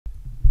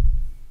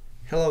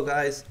Hello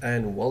guys,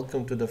 and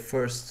welcome to the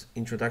first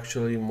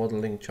introductory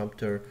modeling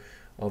chapter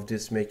of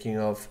this making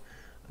of.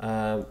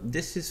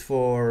 This is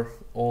for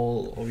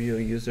all of you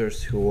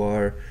users who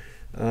are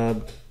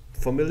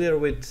familiar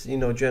with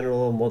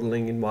general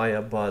modeling in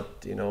Maya,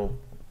 but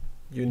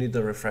you need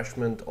a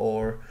refreshment,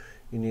 or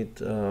you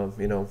need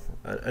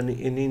an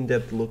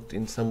in-depth look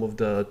in some of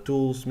the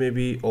tools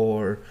maybe,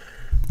 or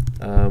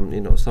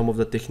some of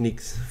the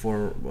techniques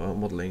for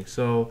modeling.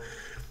 So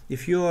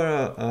if you are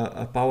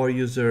a power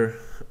user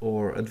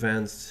or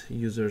advanced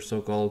user,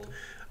 so-called,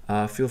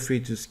 feel free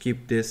to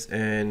skip this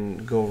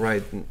and go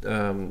right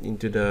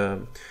into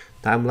the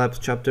time-lapse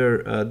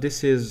chapter.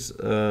 This is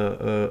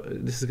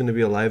going to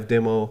be a live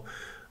demo,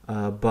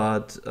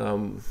 but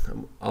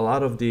a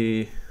lot of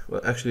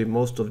actually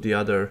most of the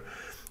other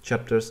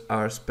chapters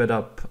are sped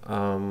up.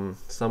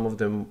 Some of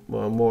them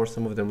more,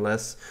 some of them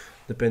less,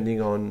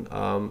 depending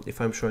on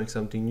if I'm showing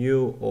something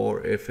new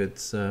or if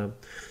it's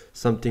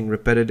something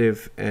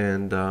repetitive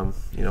and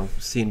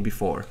seen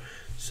before.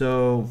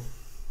 So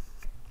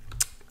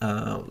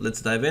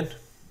let's dive in.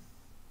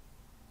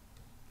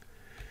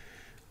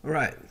 All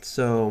right,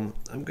 so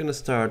I'm gonna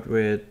start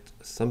with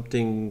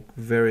something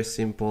very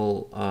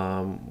simple,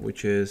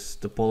 which is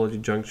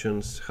topology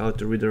junctions, how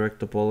to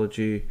redirect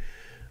topology,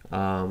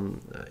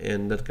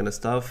 and that kind of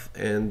stuff.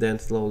 And then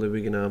slowly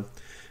we're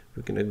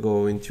gonna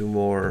go into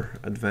more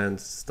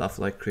advanced stuff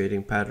like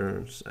creating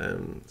patterns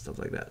and stuff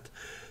like that.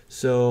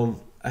 So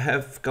I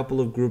have a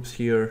couple of groups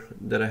here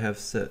that I have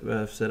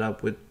set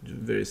up with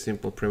very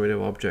simple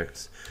primitive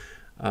objects.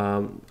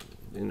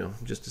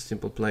 Just a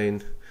simple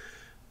plane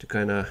to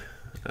kind of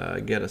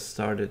get us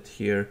started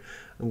here.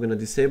 I'm gonna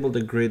disable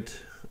the grid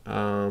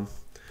and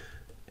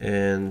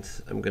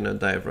I'm gonna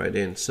dive right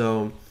in.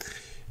 So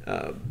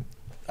a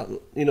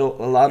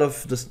lot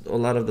of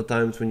the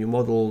times when you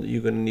model,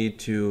 you're gonna need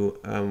to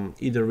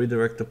either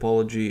redirect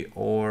topology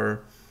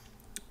or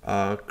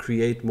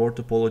create more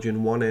topology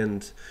in one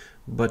end,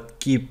 but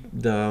keep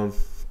the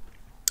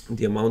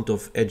amount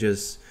of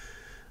edges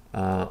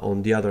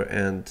on the other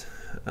end.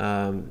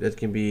 That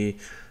can be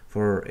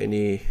for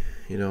any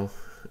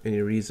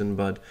reason,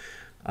 but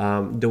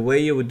the way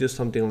you would do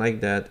something like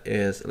that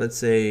is, let's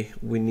say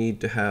we need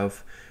to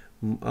have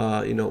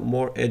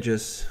more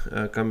edges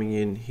coming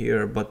in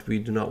here, but we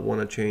do not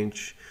want to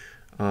change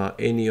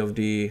any of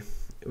the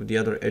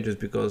other edges,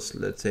 because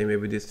let's say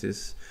maybe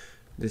this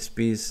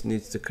piece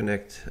needs to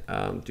connect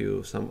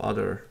to some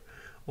other,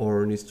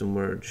 or needs to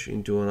merge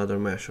into another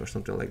mesh or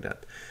something like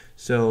that.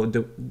 So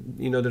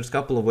there's a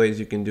couple of ways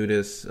you can do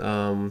this.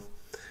 The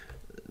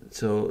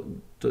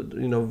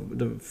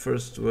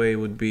first way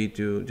would be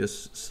to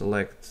just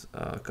select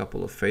a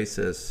couple of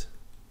faces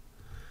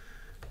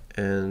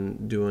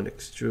and do an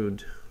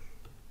extrude.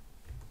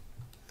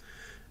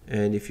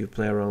 And if you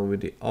play around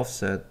with the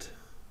offset,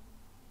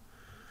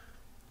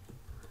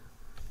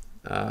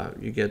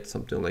 you get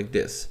something like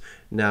this.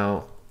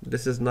 Now,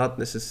 this is not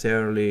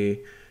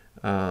necessarily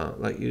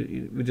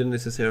we didn't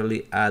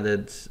necessarily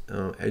added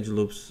edge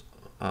loops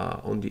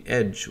on the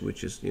edge,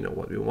 which is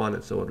what we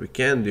wanted. So what we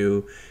can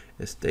do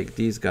is take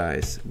these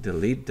guys,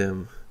 delete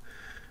them,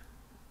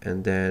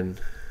 and then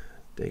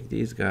take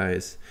these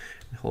guys,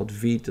 hold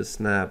V to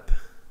snap,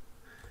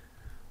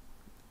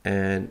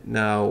 and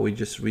now we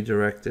just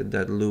redirected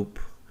that loop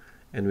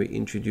and we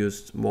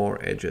introduced more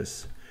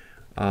edges.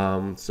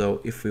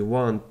 So if we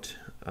want,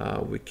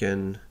 we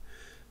can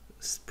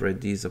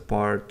spread these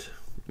apart,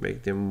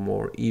 make them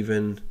more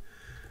even,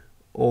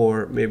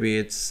 or maybe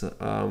it's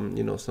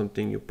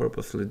something you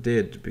purposely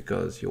did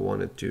because you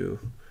wanted to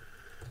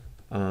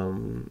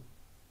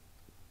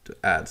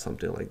add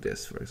something like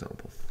this, for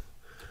example.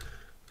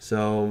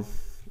 So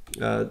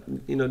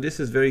this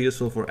is very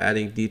useful for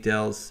adding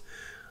details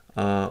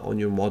on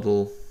your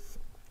model,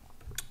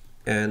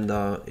 and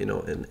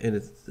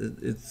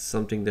it's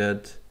something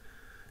that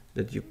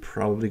you're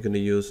probably going to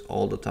use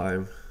all the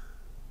time.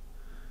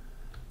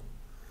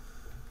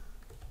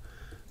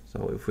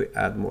 So if we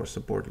add more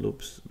support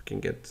loops, we can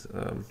get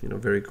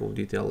very cool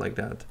detail like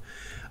that.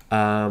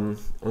 On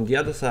the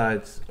other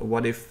side,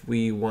 what if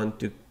we want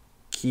to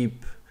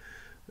keep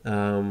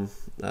the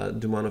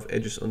amount of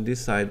edges on this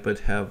side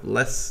but have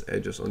less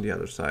edges on the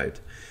other side?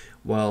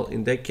 Well,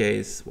 in that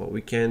case, what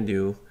we can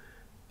do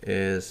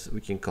is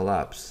we can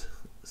collapse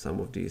some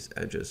of these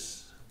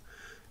edges.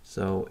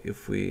 So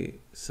if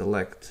we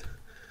select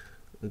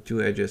the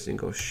two edges and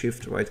go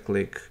shift right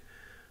click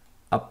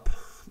up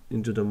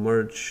into the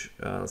merge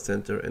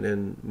center, and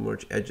then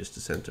merge edges to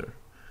center,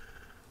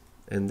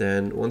 and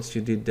then once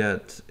you did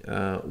that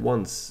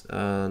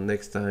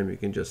next time you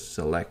can just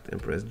select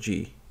and press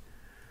G.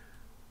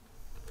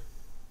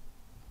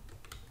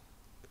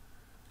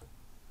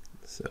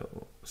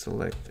 So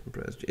select and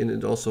press G, and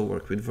it also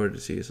works with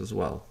vertices as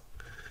well.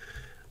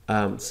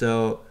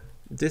 So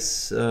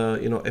this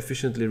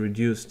efficiently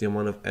reduced the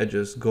amount of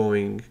edges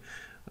going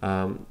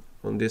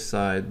on this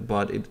side,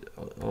 but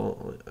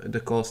the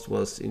cost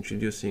was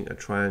introducing a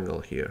triangle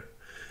here.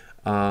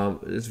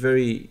 It's a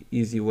very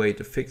easy way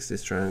to fix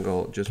this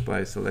triangle just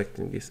by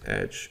selecting this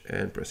edge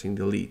and pressing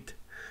delete.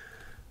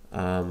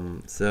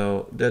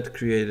 So that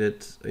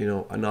created,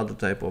 another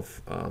type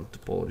of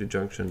topology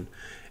junction,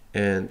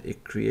 and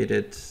it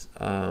created,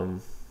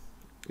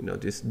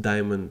 this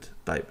diamond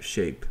type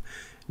shape.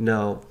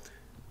 Now,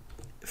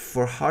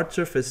 for hard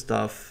surface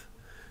stuff,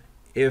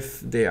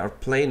 if they are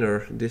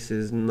planar, this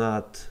is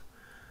not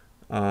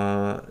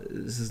a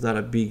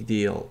big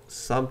deal.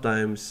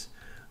 Sometimes,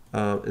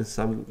 in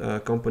some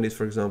companies,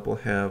 for example,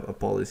 have a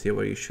policy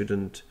where you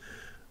shouldn't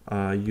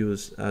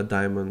use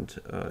diamond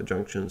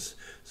junctions.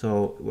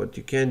 So what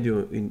you can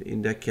do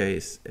in that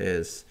case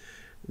is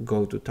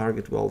go to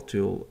target weld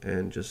tool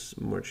and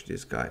just merge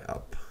this guy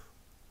up.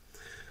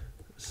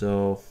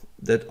 So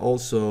that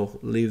also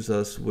leaves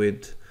us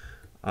with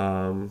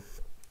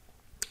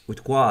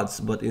quads,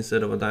 but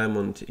instead of a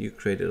diamond, you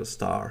created a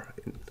star.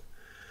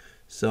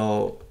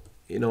 So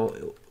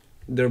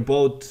they're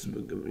both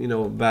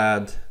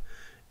bad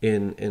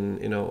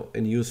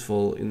and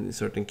useful in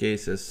certain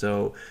cases.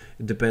 So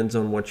it depends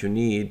on what you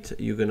need.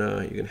 You're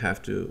gonna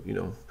have to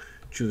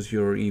choose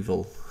your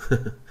evil,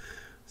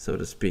 so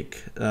to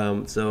speak.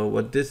 So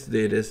what this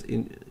did is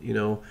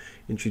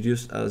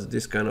introduced us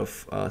this kind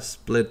of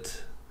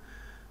split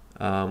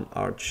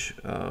arch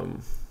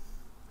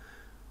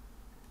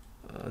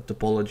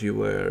topology,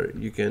 where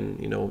you can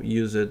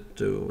use it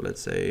to,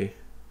 let's say,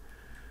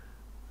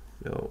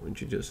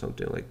 introduce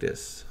something like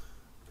this,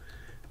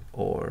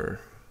 or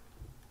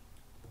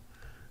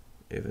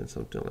even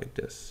something like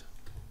this.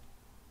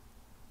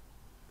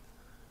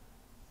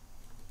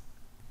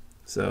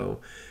 So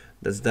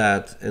that's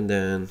that, and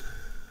then you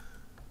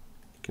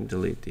can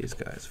delete these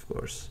guys, of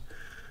course.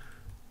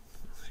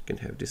 You can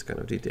have this kind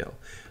of detail.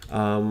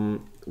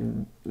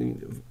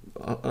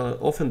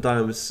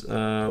 Oftentimes,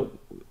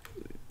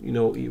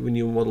 when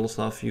you model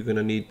stuff, you're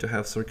gonna need to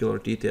have circular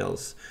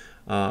details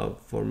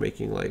for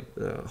making like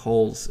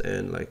holes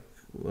and like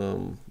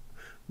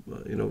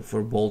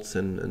for bolts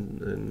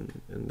and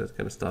that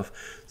kind of stuff.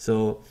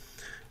 So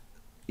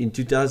in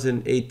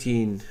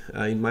 2018,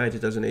 in May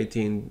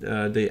 2018,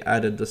 they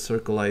added the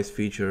circleize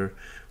feature,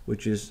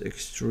 which is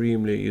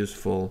extremely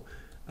useful,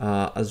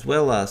 as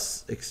well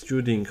as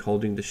extruding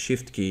holding the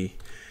shift key.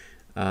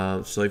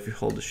 So if you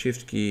hold the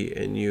shift key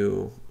and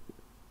you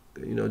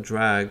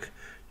drag,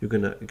 you're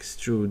gonna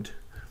extrude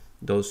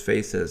those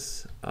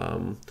faces,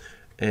 and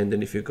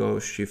then if you go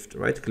shift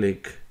right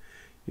click,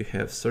 you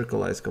have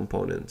circleize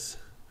components,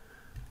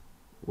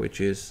 which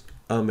is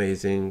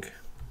amazing.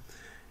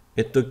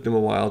 It took them a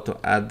while to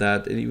add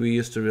that. We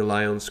used to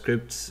rely on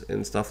scripts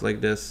and stuff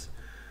like this,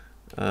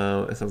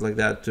 and stuff like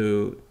that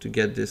to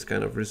get this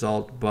kind of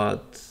result.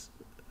 But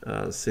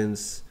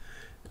since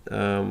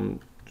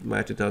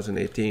May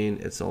 2018,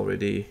 it's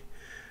already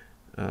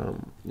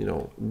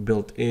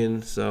built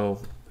in.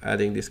 So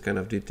adding this kind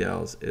of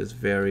details is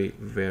very,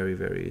 very,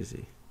 very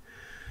easy.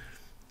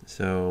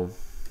 So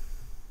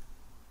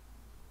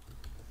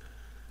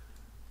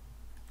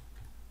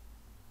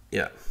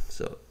yeah,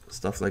 so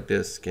stuff like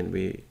this can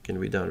be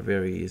done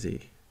very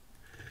easy,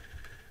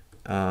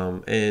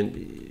 and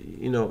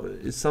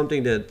it's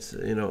something that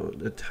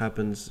that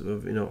happens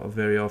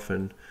very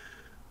often.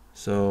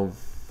 So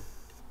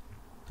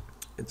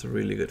it's a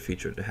really good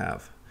feature to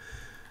have.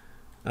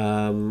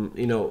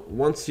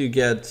 Once you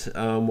get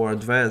more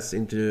advanced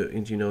into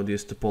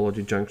these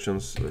topology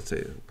junctions, let's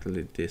say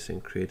delete this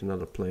and create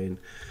another plane.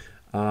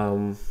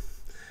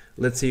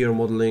 Let's say you're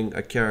modeling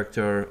a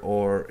character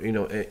or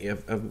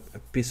a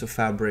piece of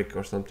fabric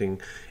or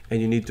something,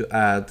 and you need to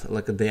add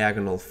like a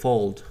diagonal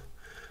fold.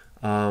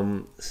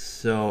 But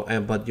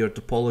your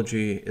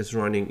topology is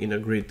running in a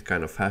grid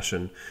kind of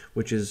fashion,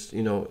 which is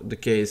the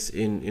case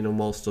in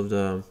most of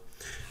the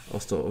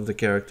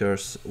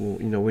characters.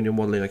 When you're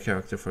modeling a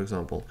character, for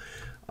example.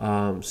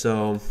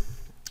 So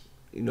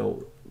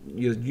you're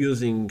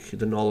using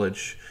the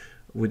knowledge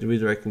with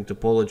redirecting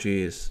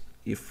topologies.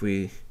 If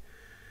we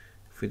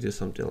do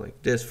something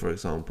like this, for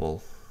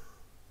example,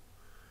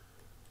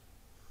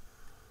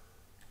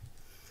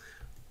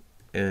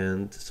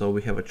 and so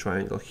we have a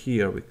triangle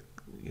here,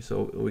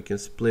 so we can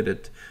split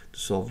it to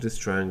solve this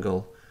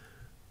triangle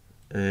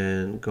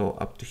and go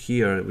up to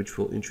here, which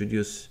will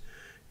introduce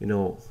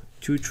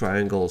two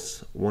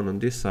triangles, one on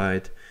this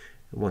side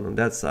and one on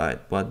that side.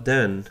 But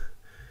then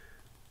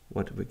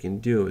what we can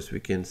do is we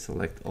can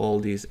select all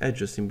these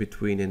edges in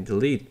between and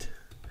delete,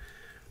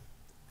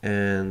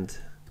 and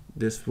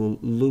this will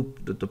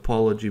loop the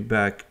topology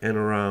back and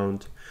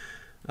around,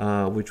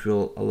 which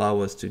will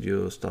allow us to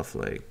do stuff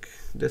like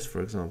this,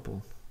 for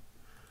example.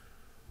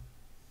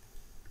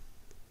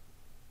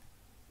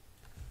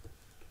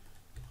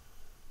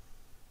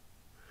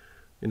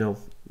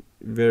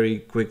 Very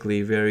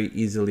quickly, very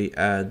easily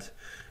add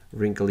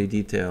wrinkly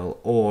detail,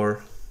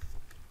 or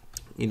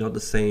the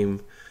same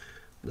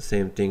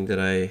thing that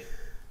I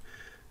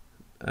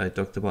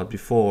talked about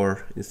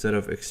before. Instead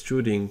of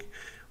extruding,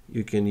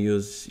 you can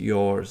use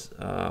your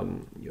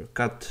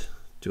cut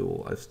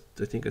tool.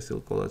 I think I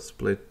still call it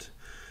split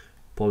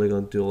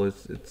polygon tool.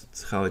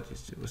 It's how it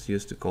was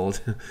used to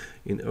called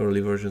in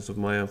early versions of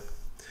Maya.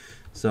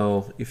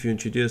 So if you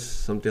introduce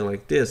something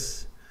like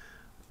this,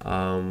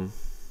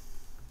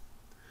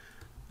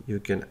 you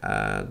can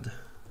add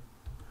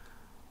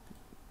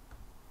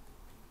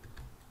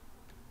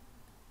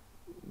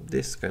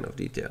this kind of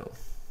detail,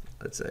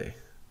 let's say,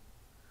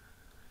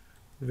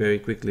 very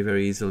quickly,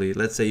 very easily.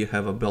 Let's say you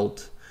have a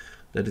belt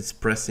that is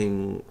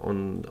pressing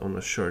on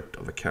a shirt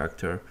of a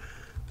character.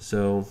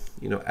 So,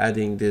 you know,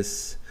 adding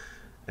this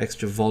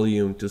extra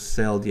volume to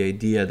sell the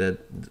idea that,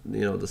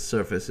 you know, the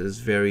surface is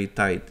very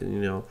tight, and,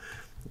 you know,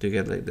 to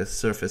get like the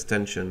surface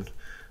tension,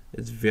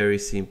 it's very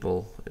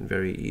simple and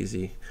very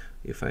easy.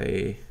 If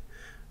I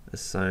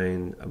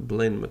assign a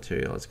blend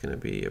material, it's going to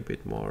be a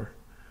bit more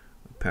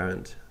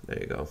apparent. There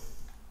you go.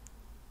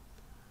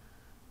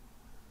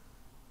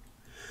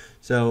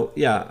 So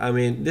yeah, I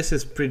mean, this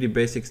is pretty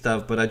basic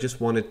stuff, but I just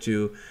wanted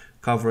to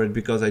cover it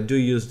because I do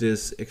use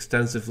this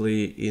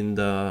extensively in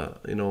the,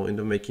 you know, in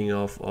the making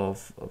of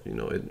you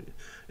know,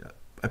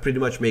 I pretty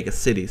much make a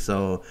city.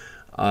 So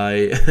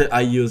I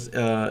I use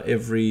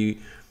every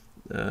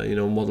you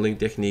know, modeling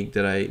technique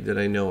that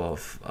I know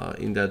of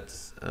in that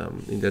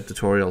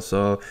tutorial.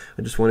 So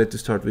I just wanted to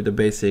start with the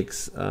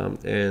basics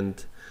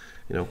and,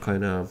 you know,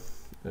 kind of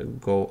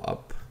go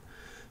up.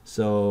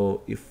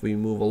 So if we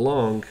move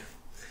along,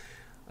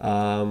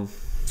 I'm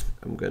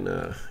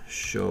gonna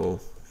show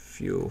a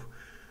few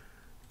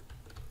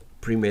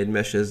pre-made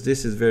meshes.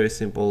 This is very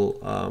simple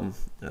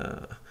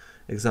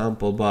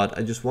example, but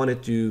I just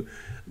wanted to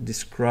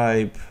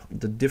describe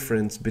the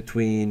difference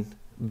between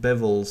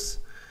bevels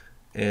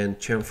and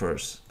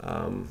chamfers.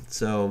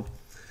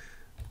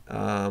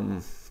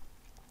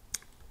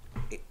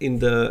 In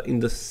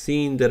the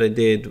scene that I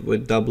did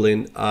with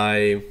Dublin,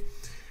 I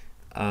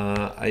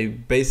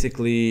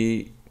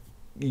basically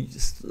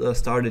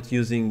started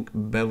using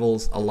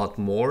bevels a lot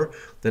more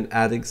than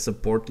adding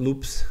support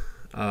loops,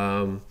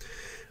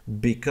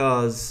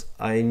 because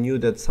I knew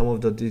that some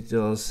of the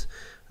details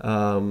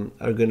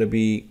are going to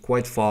be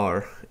quite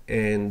far,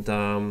 and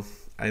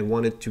I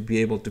wanted to be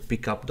able to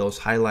pick up those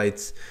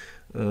highlights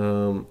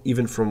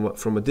even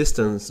from a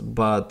distance,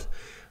 but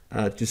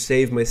to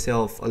save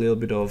myself a little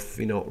bit of,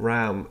 you know,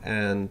 RAM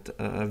and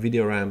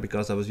video RAM,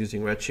 because I was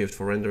using Redshift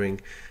for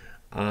rendering,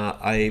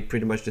 I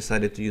pretty much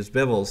decided to use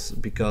bevels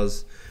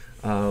because,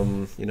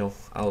 you know,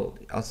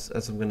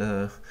 as I'm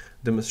gonna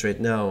demonstrate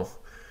now,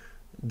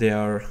 they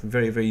are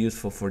very, very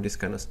useful for this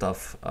kind of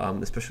stuff,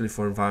 especially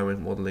for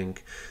environment modeling.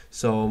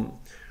 So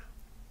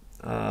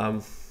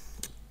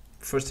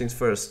first things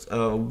first,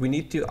 we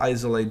need to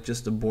isolate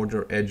just the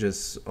border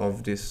edges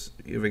of this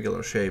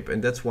irregular shape,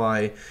 and that's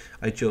why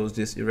I chose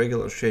this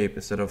irregular shape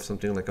instead of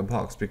something like a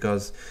box,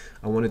 because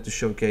I wanted to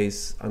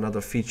showcase another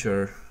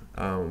feature,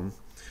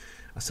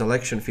 a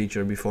selection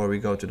feature, before we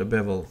go to the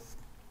bevel.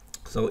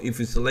 So if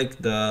you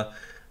select the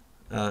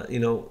you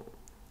know,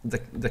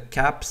 the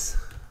caps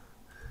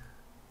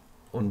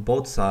on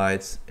both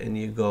sides, and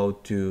you go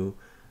to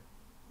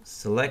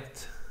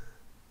select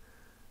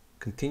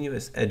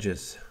continuous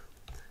edges,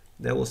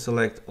 that will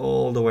select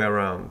all the way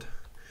around,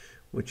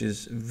 which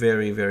is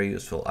very, very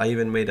useful. I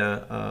even made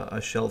a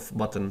shelf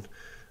button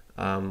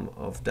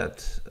of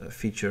that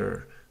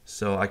feature,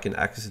 so I can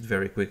access it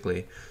very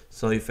quickly.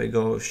 So if I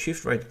go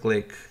shift right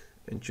click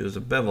and choose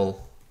a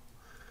bevel,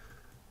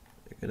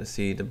 you're gonna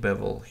see the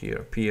bevel here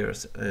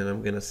appears, and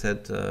I'm gonna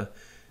set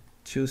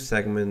 2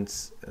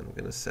 segments, and I'm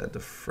gonna set the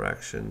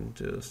fraction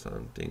to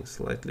something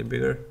slightly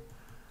bigger,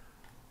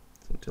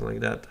 something like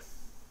that.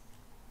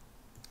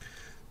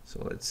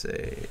 So let's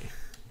say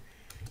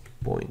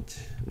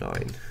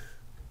 0.9.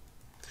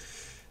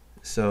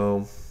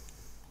 So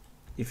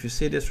if you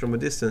see this from a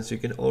distance, you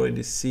can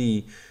already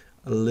see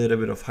a little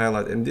bit of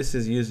highlight, and this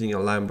is using a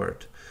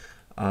Lambert.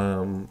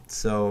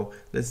 So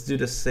let's do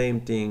the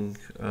same thing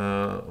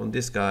on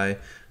this guy.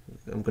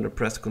 I'm gonna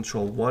press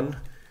Ctrl 1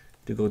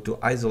 to go to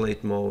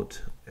isolate mode,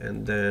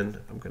 and then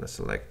I'm gonna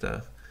select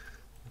the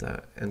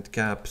end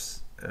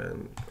caps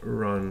and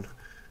run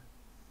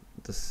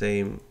the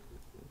same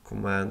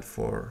command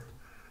for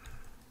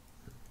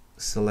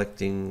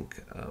selecting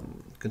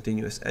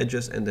continuous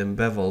edges and then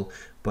bevel,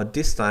 but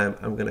this time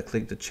I'm gonna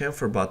click the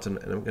chamfer button,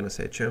 and I'm gonna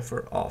say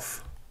chamfer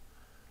off,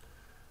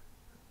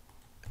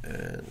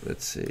 and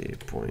let's see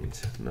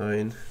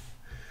 0.9.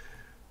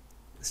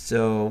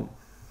 So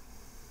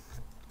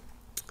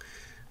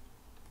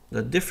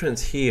the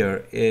difference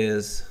here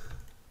is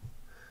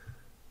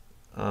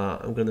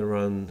I'm gonna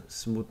run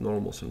smooth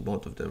normals on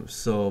both of them.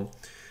 So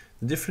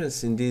the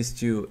difference in these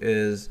two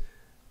is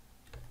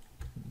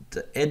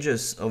the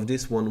edges of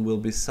this one will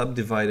be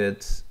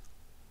subdivided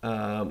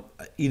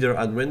either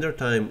at render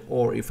time,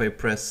 or if I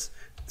press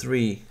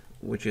 3,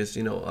 which is,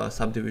 you know, a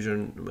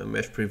subdivision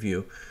mesh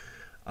preview.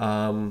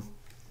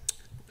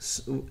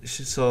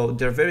 So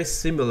they're very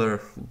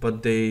similar,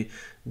 but they're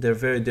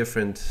very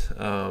different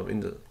in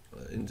the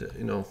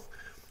you know,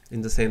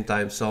 in the same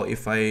time. So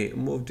if I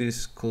move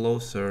this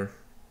closer,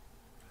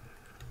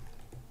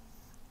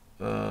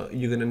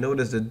 you're gonna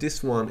notice that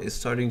this one is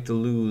starting to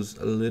lose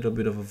a little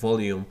bit of a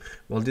volume,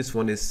 while this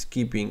one is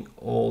keeping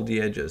all the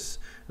edges.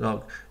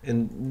 Now,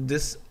 and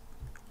this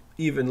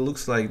even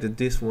looks like that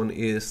this one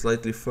is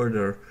slightly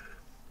further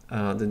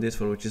than this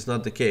one, which is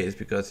not the case,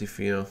 because if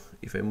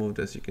if I move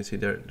this, you can see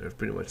they're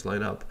pretty much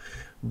line up.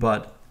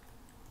 But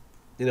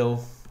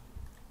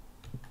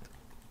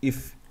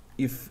if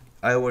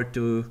I were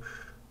to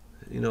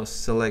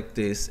select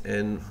this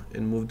and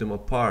move them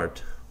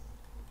apart,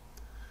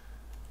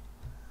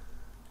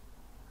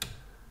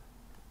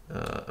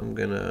 I'm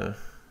gonna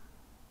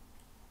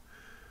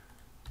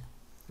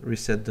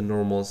reset the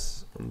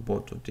normals on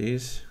both of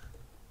these.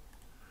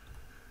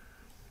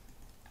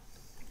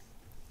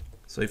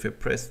 So if I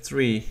press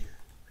 3,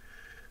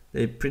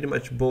 they pretty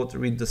much both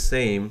read the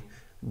same,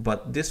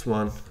 but this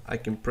one I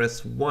can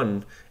press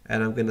 1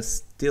 and I'm gonna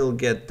still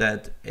get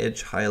that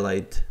edge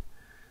highlight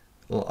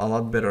a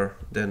lot better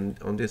than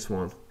on this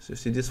one. So you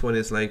see, this one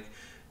is like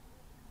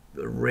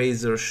a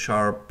razor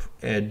sharp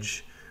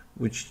edge,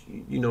 which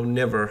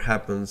never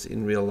happens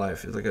in real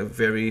life. It's like a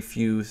very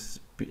few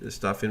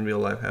stuff in real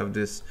life have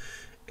this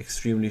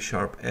extremely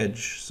sharp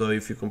edge. So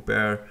if you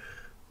compare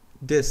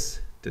this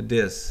to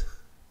this,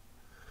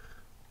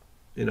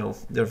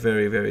 they're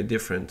very, very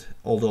different,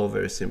 although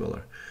very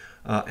similar.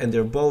 And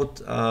they're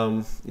both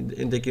and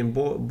they can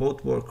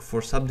both work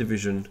for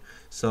subdivision.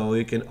 So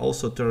you can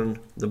also turn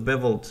the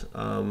beveled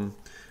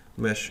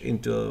mesh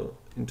into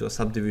a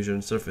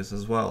subdivision surface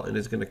as well, and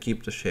it's going to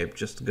keep the shape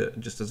just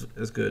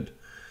as good.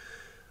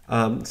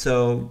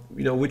 So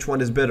which one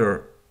is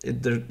better?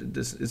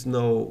 This is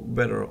no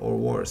better or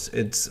worse.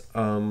 It's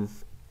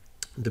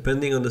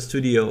depending on the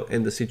studio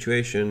and the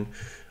situation,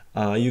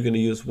 you're going to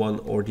use one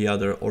or the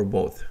other or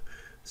both.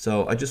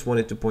 So I just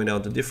wanted to point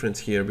out the difference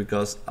here,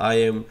 because I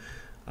am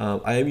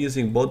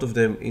using both of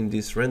them in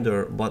this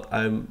render, but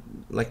I'm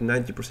like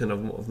 90%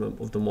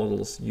 of the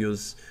models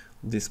use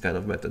this kind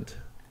of method.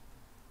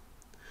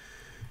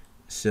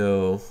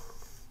 So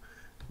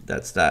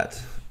that's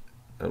that.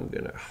 I'm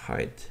gonna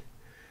hide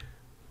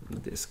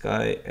this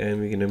guy and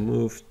we're gonna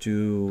move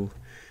to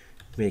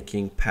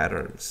making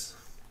patterns.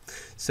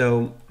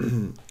 So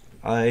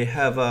I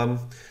have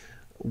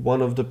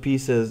one of the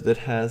pieces that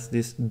has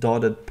this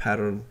dotted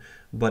pattern,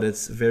 but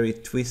it's very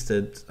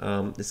twisted.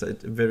 It's a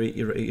very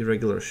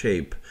irregular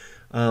shape.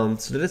 So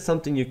that is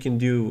something you can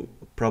do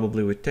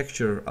probably with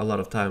texture a lot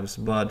of times,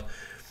 but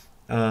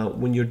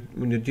when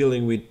you're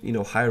dealing with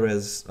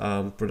high-res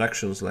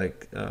productions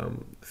like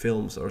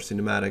films or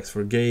cinematics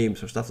for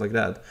games or stuff like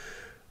that,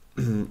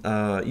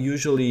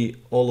 usually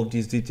all of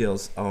these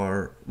details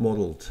are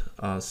modeled.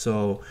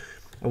 So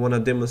I want to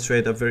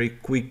demonstrate a very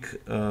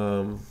quick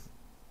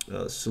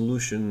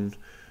solution.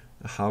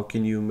 How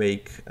can you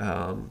make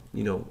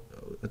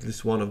at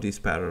least one of these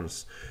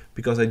patterns,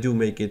 because I do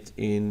make it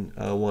in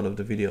one of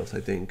the videos,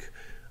 I think,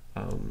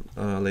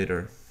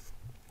 later.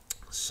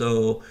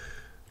 So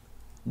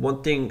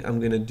one thing I'm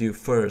gonna do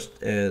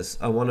first is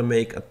I want to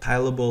make a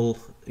tileable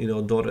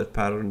dotted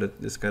pattern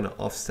that is kind of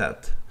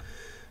offset.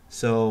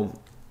 So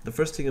the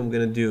first thing I'm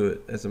gonna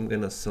do is I'm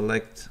gonna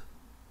select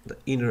the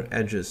inner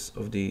edges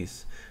of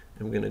these.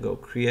 I'm gonna go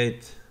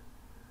create,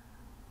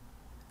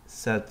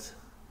 set,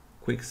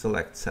 quick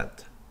select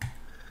set,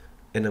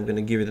 and I'm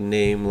gonna give it a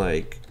name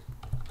like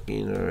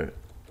inner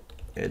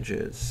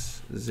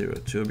edges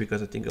 02,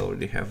 because I think I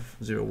already have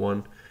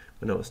 01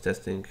 when I was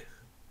testing.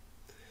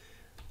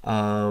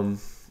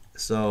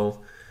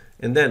 So,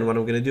 and then what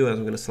I'm gonna do is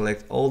I'm gonna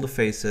select all the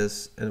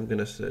faces and I'm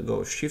gonna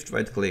go shift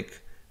right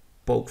click,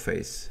 poke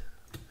face.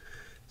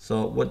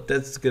 So what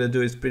that's gonna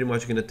do is pretty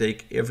much gonna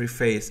take every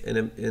face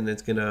and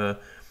it's gonna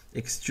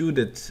extrude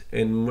it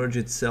and merge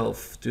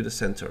itself to the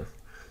center.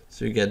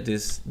 So you get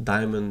this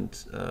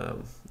diamond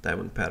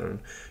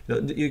pattern.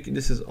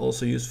 This is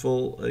also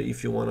useful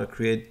if you want to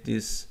create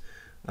this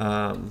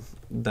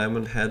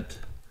diamond head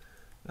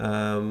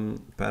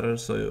pattern.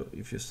 So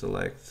if you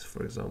select,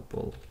 for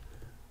example,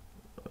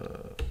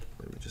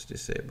 let me just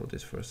disable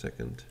this for a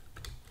second.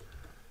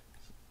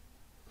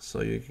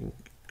 So you can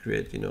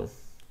create,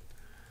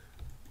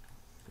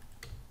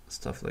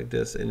 stuff like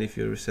this. And if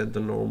you reset the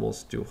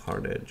normals to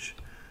hard edge,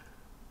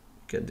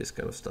 get this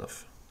kind of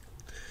stuff.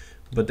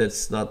 But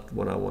that's not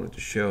what I wanted to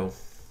show.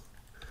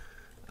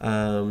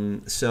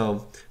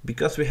 So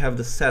because we have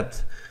the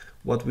set,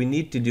 what we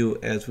need to do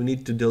is we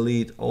need to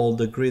delete all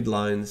the grid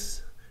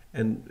lines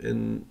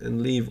and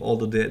leave all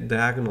the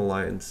diagonal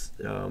lines.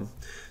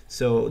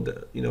 So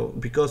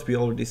because we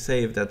already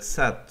saved that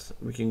set,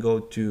 we can go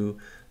to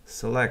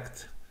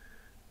select,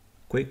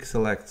 quick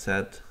select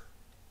set,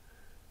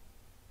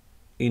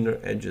 inner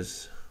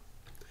edges.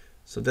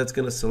 So that's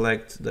going to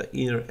select the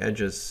inner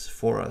edges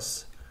for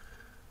us,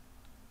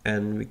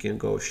 and we can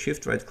go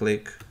shift right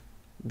click,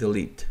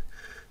 delete.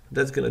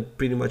 That's going to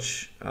pretty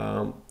much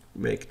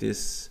make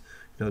this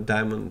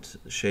diamond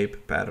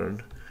shape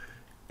pattern.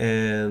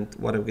 And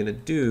what I'm going to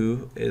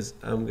do is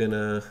I'm going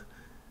to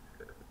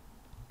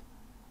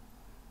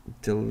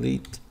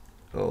delete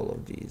all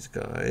of these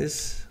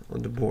guys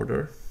on the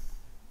border.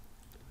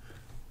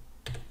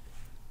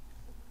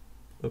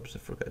 Oops, I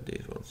forgot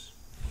these ones.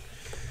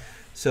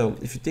 So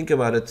if you think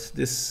about it,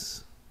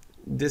 this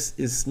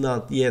is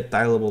not yet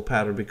tileable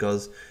pattern,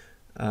 because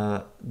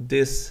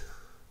this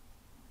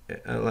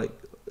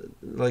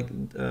like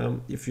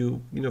if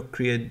you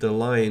create the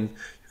line,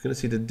 you're gonna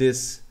see that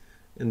this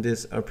and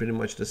this are pretty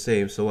much the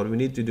same. So what we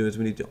need to do is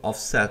we need to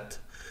offset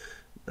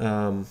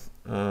by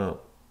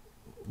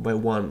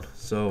 1.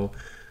 So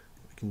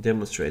we can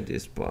demonstrate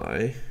this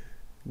by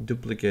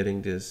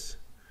duplicating this,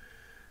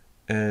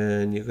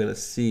 and you're gonna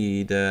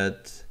see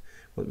that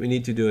what we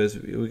need to do is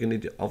we're gonna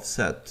need to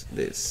offset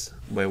this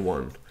by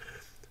 1.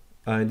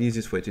 And the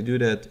easiest way to do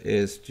that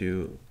is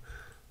to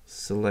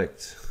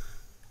select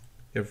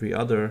every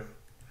other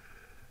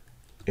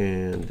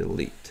and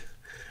delete.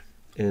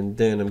 And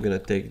then I'm gonna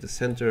take the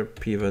center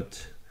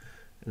pivot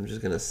and I'm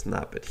just gonna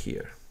snap it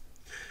here.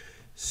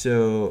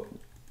 So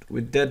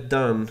with that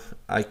done,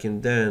 I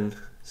can then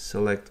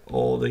select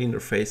all the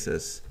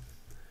interfaces,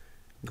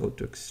 go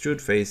to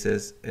extrude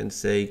faces and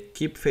say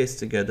keep face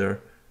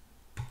together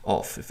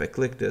off. If I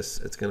click this,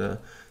 it's gonna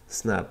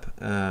snap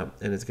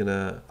and it's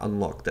gonna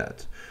unlock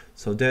that.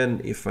 So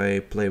then if I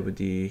play with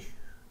the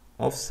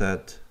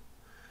offset,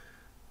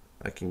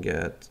 I can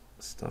get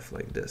stuff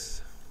like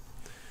this.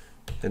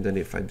 And then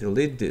if I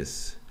delete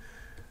this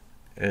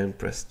and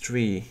press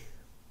 3,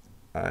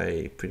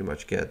 I pretty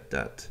much get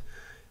that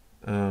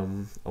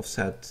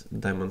offset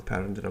diamond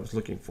pattern that I was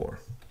looking for.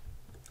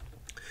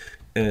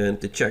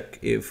 And to check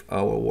if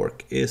our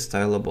work is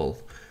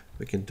stylable,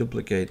 we can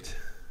duplicate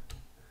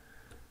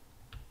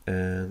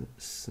and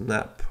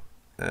snap,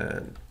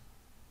 and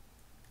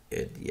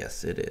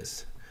yes, it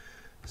is.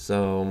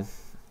 So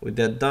with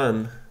that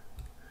done,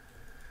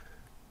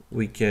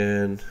 we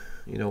can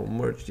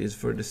merge these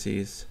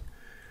vertices,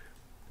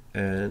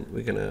 and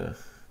we're gonna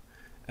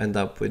end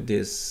up with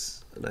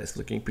this nice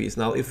looking piece.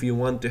 Now if you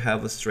want to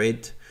have a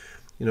straight,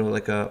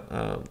 like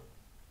a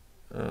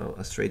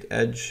straight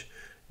edge,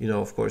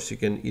 of course you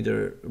can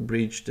either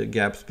bridge the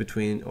gaps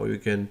between, or you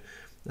can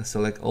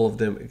select all of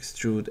them,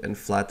 extrude and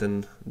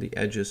flatten the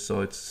edges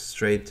so it's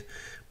straight,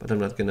 but I'm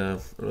not gonna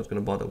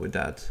bother with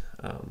that.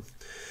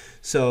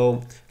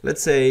 So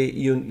let's say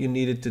you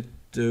needed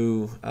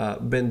to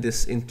bend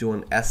this into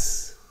an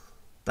S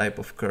type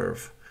of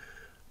curve.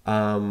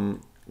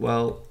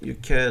 Well, you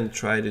can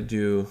try to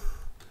do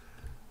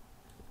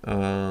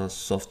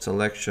soft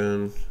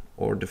selection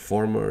or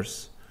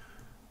deformers,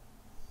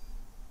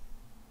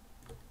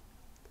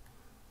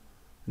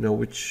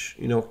 which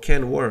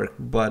can work,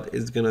 but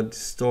it's gonna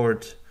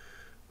distort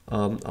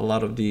a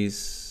lot of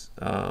these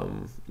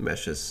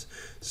meshes.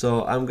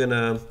 So I'm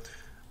gonna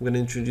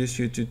introduce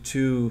you to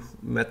 2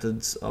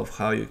 methods of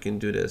how you can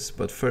do this,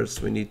 but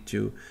first we need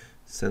to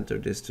center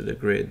this to the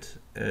grid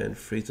and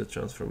freeze the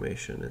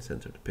transformation and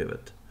center the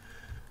pivot,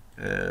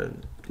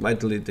 and might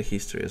delete the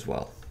history as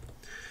well.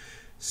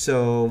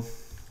 So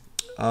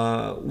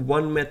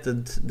one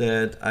method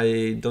that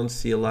I don't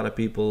see a lot of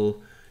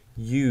people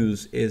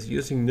use is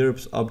using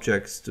NURBS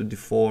objects to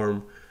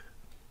deform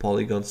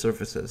polygon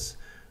surfaces.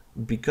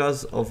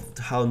 Because of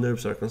how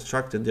NURBS are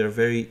constructed, they're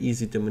very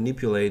easy to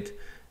manipulate,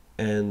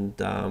 and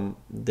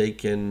they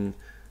can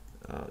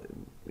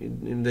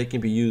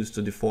be used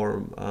to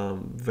deform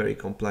very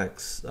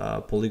complex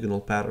polygonal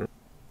patterns.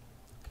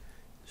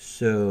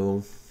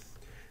 So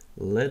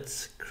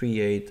let's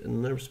create a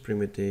NURBS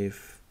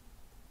primitive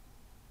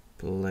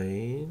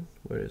plane.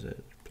 Where is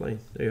it? Plane.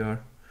 There you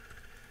are.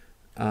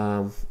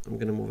 I'm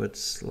gonna move it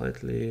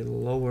slightly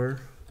lower,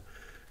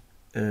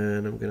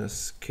 and I'm gonna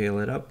scale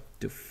it up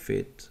to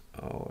fit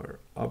our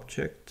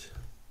object.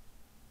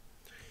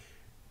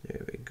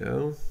 There we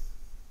go.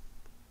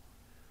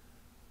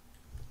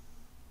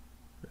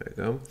 There we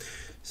go.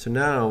 So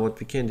now what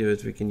we can do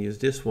is we can use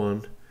this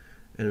one,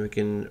 and we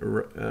can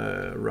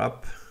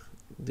wrap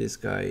this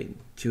guy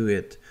to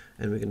it,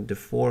 and we can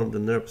deform the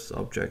NURBS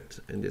object,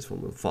 and this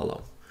one will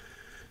follow.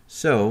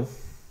 So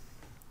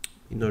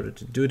in order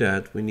to do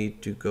that, we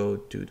need to go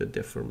to the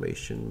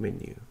deformation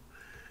menu.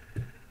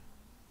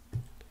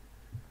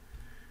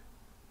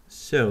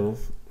 So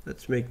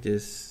let's make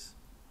this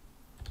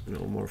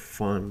more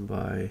fun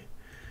by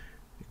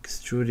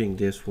extruding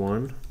this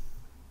one,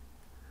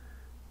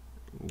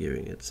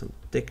 giving it some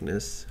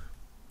thickness.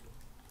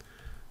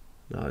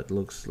 Now it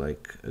looks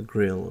like a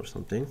grill or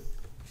something.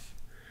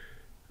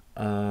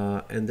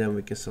 And then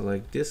we can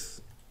select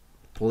this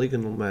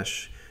polygonal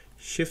mesh,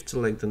 shift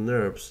select the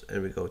NURBS,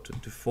 and we go to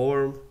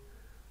deform,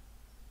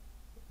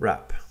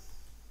 wrap.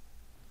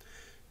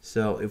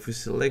 So if we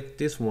select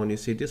this one, you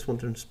see this one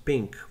turns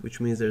pink,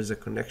 which means there's a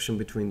connection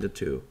between the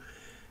two.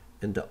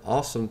 And the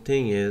awesome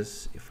thing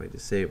is, if I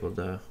disable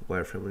the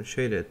wireframe and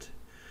shade it,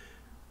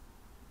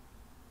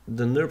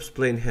 the NURBS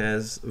plane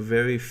has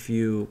very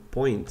few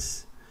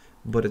points,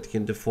 but it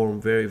can deform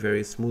very,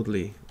 very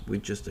smoothly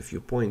with just a few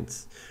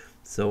points.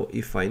 So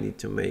if I need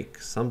to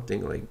make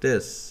something like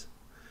this,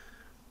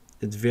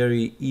 it's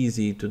very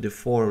easy to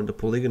deform the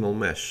polygonal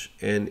mesh,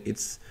 and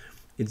it's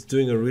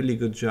doing a really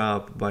good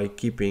job by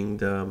keeping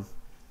the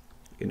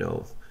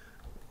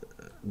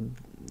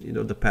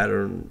the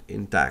pattern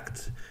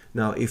intact.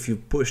 Now if you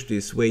push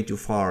this way too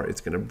far,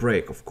 it's gonna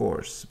break, of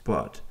course,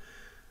 but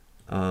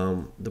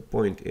the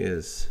point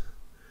is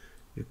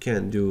you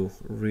can do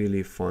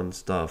really fun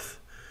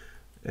stuff,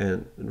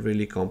 and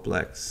really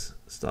complex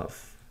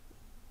stuff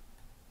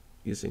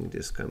using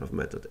this kind of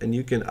method. And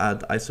you can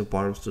add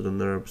isoparms to the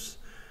NURBS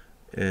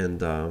and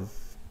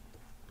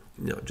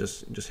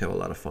just have a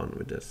lot of fun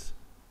with this.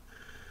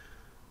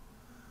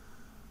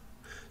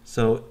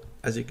 So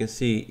as you can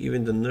see,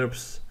 even the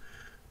NURBS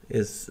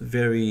is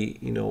very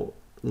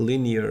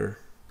linear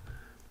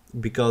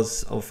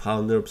because of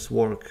how NURBS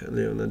work.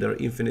 They're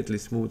infinitely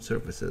smooth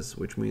surfaces,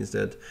 which means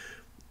that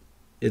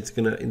it's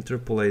gonna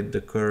interpolate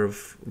the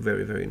curve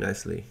very, very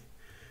nicely.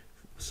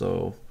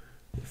 So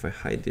if I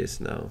hide this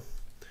now,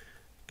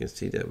 you can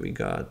see that we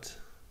got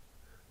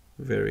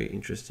very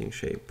interesting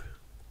shape.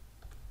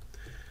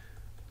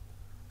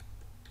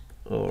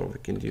 Or we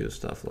can do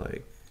stuff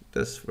like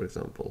this, for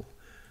example,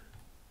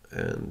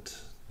 and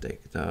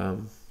take the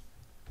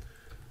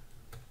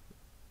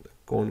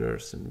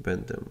corners and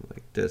bend them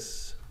like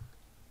this.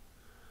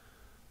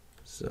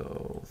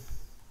 So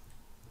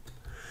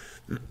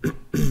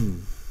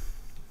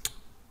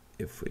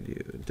if we do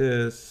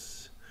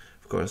this,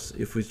 of course,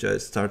 if we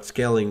just start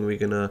scaling, we're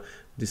gonna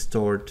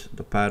distort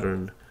the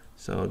pattern.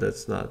 So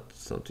that's not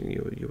something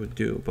you would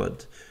do,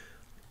 but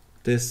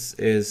this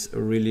is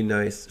a really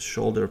nice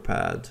shoulder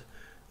pad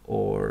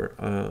or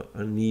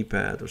a knee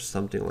pad or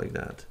something like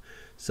that.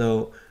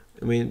 So,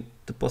 I mean,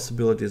 the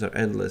possibilities are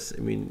endless.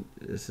 I mean,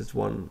 this is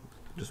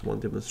just one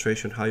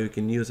demonstration how you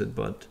can use it,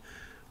 but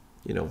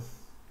you're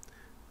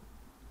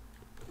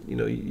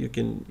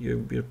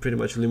pretty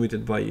much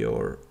limited by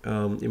your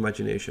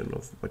imagination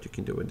of what you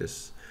can do with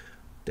this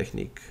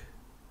technique.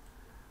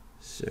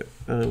 So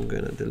I'm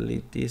gonna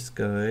delete these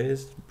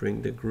guys,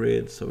 bring the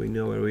grid so we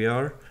know where we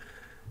are,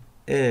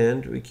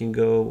 and we can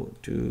go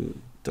to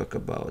talk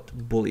about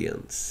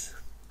booleans.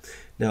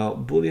 Now,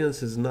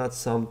 booleans is not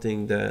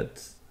something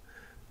that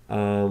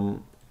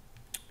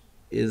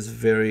is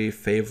very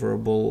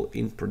favorable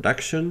in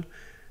production,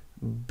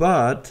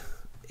 but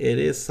it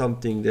is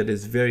something that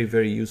is very,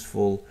 very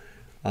useful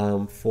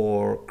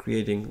for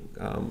creating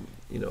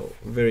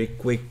very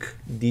quick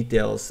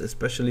details,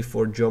 especially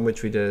for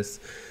geometry that is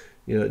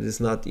it's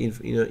not in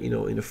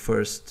in the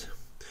first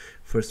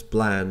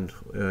plan.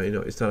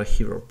 It's not a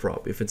hero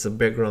prop. If it's a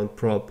background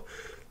prop,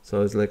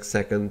 so it's like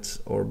second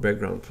or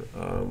background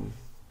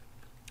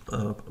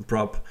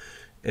prop,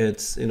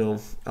 it's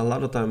a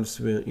lot of times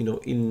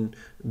in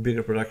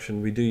bigger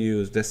production we do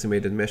use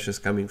decimated meshes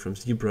coming from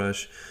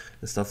ZBrush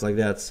and stuff like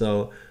that.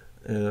 So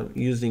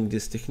using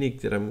this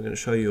technique that I'm going to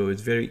show you,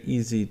 it's very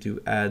easy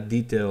to add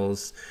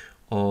details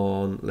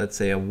on, let's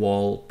say, a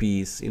wall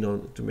piece,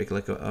 to make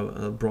like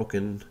a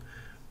broken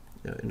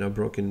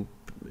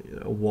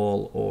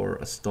wall or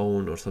a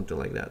stone or something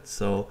like that.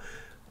 So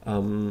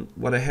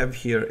what I have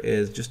here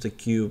is just a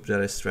cube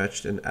that I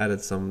stretched and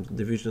added some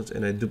divisions,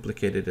 and I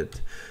duplicated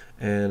it,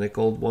 and I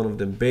called one of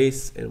them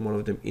base and one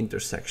of them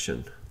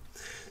intersection.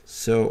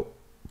 So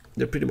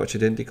they're pretty much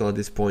identical at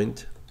this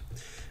point,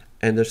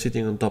 and they're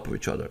sitting on top of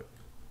each other.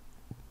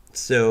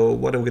 So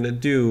what I'm gonna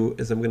do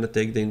is I'm gonna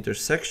take the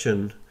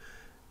intersection,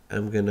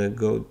 I'm gonna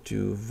go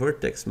to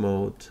vertex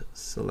mode,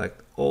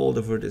 select all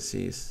the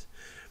vertices,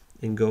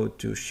 and go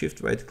to shift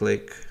right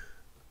click,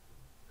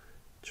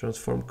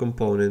 transform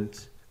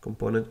component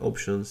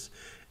options,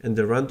 and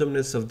the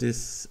randomness of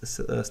this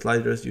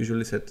slider is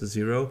usually set to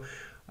 0.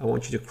 I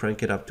want you to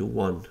crank it up to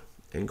 1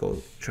 and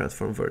go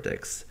transform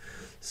vertex.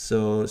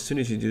 So as soon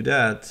as you do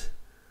that,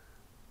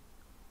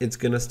 it's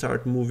gonna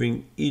start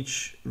moving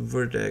each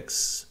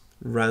vertex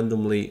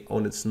randomly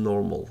on its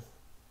normal.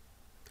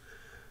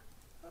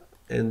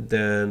 And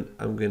then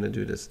I'm gonna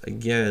do this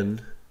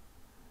again,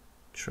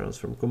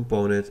 transform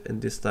component,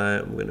 and this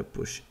time I'm gonna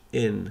push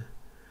in.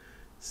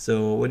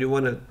 So what you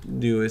want to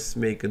do is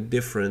make a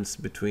difference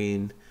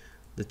between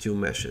the two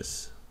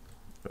meshes,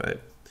 right?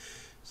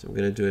 So I'm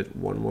gonna do it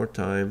one more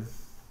time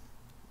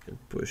and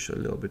push a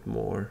little bit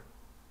more.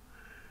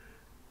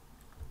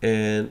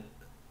 And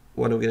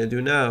what I'm gonna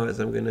do now is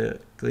I'm gonna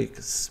click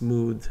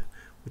smooth,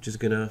 which is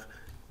gonna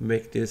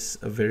make this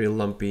a very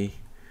lumpy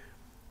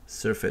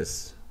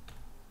surface.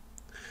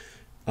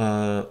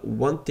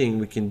 One thing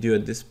we can do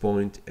at this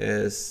point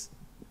is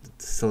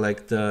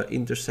select the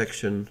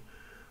intersection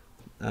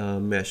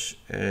mesh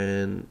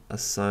and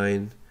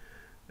assign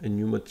a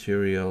new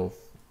material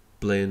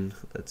blend,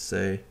 let's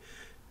say,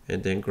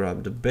 and then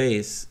grab the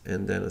base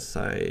and then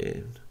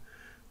assign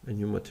a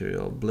new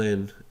material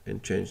blend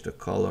and change the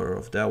color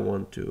of that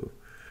one to,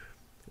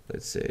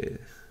 let's say,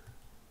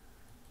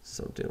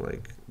 something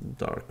like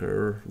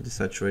darker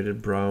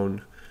desaturated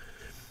brown.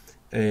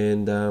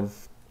 And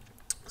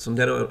so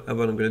then what I'm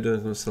going to do is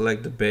I'm going to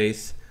select the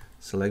base,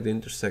 select the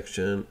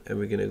intersection, and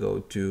we're going to go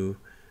to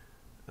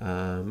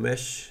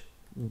mesh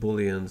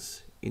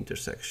booleans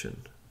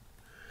intersection,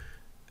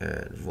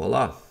 and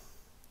voila,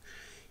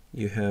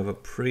 you have a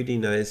pretty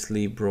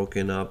nicely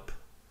broken up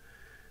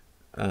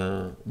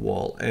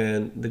wall.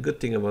 And the good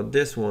thing about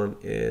this one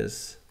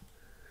is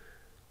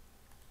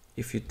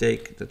if you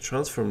take the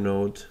transform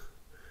node,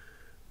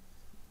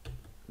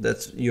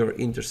 that's your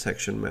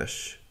intersection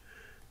mesh,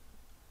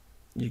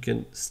 you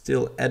can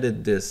still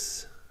edit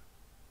this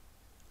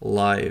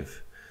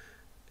live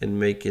and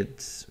make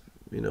it,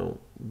 you know,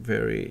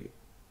 very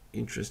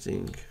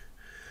interesting.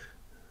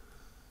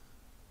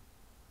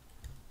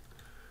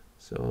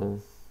 So,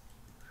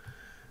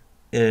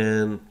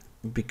 and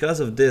because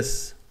of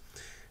this,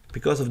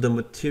 because of the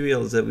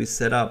materials that we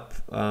set up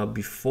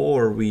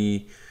before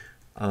we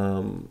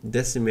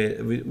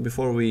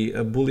before we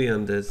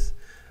boolean this,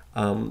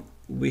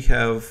 we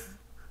have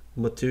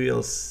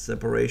material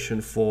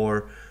separation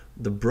for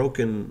the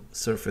broken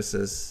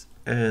surfaces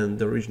and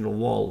the original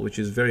wall, which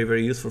is very,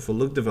 very useful for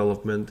look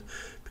development,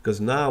 because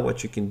now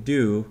what you can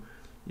do,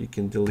 you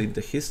can delete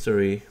the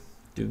history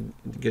to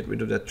get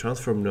rid of that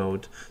transform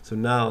node. So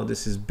now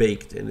this is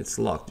baked and it's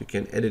locked. You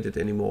can't edit it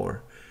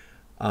anymore.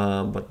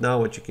 But now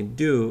what you can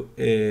do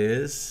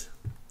is,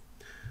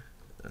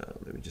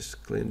 let me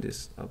just clean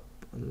this up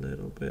a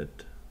little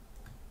bit.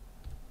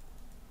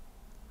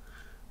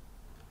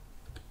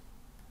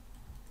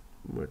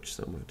 Merge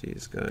some of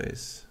these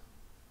guys.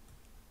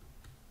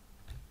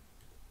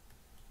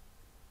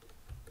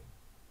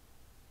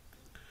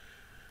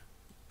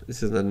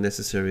 This is not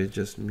necessary, it's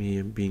just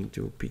me being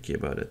too picky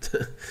about it.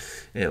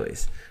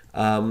 Anyways,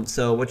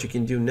 so what you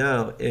can do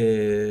now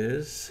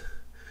is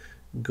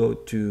go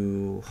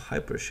to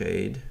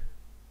Hypershade.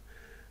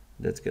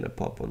 That's gonna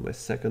pop on my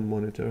second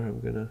monitor. I'm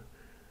gonna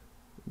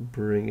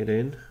bring it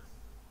in.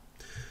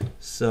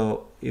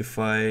 So if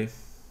I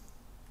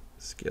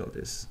scale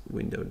this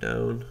window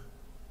down,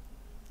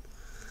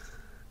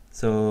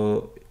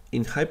 so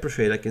in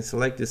Hypershade I can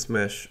select this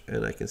mesh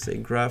and I can say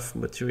graph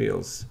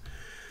materials,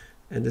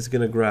 and it's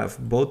gonna graph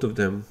both of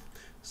them.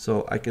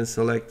 So I can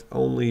select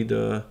only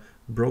the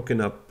broken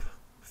up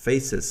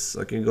faces.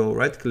 So I can go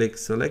right click,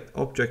 select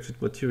object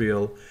with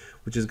material,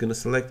 which is gonna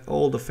select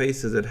all the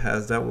faces that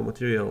has that one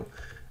material,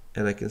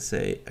 and I can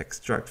say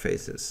extract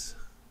faces.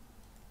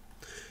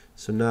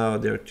 So now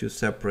there are two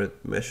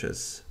separate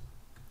meshes.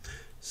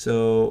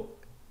 So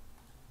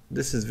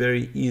this is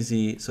very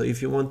easy. So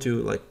if you want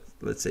to, like,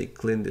 let's say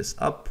clean this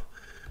up,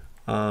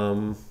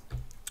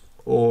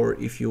 or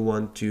if you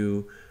want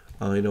to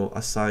you know,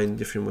 assign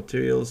different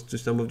materials to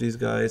some of these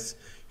guys,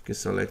 you can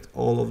select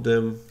all of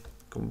them,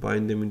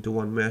 combine them into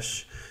one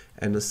mesh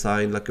and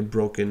assign like a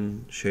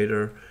broken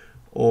shader.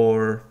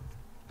 Or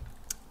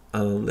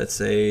let's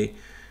say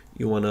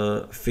you want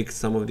to fix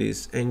some of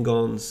these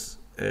n-gons,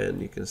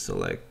 and you can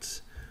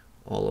select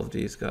all of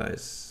these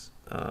guys,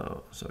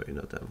 sorry,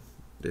 not them,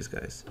 these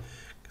guys.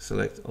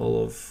 Select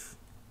all of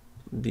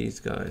these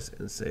guys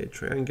and say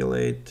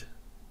triangulate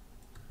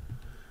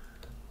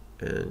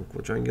and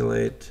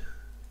quadrangulate.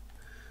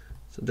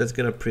 So that's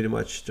gonna pretty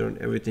much turn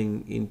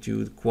everything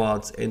into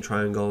quads and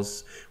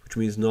triangles, which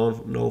means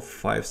no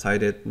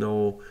five-sided,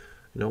 no,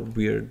 you know,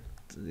 weird,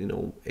 you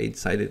know,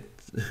 eight-sided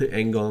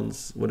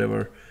n-gons,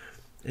 whatever.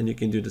 And you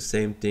can do the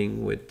same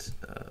thing with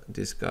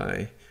this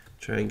guy,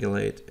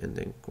 triangulate and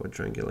then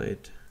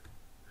quadrangulate.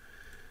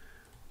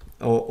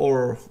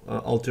 Or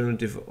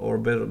alternative or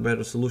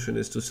better solution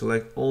is to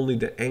select only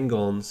the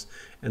n-gons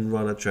and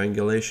run a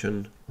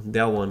triangulation on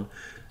that one.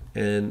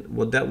 And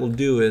what that will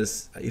do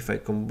is, if I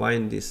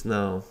combine this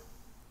now,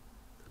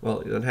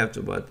 well, you don't have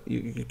to, but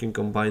you can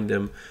combine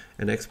them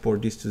and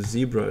export this to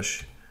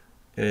ZBrush,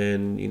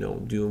 and, you know,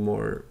 do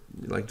more,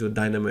 like do a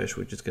Dynamesh,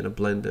 which is gonna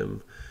blend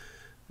them.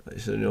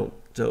 So, you know,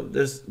 so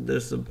there's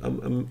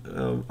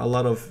a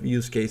lot of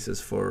use cases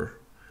for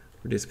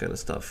this kind of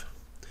stuff.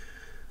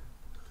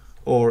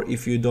 Or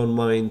if you don't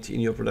mind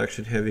in your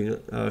production having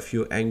a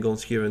few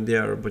angles here and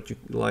there, but you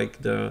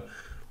like the,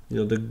 you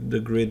know, the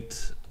grid,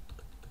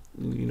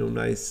 you know,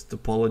 nice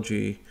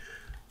topology,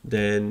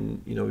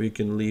 then, you know, you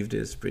can leave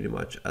this pretty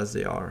much as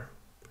they are.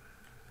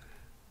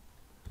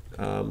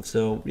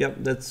 So yeah,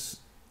 that's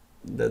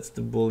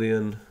the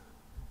Boolean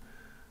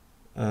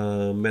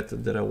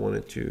method that I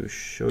wanted to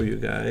show you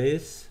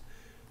guys.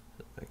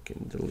 I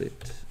can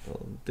delete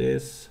all of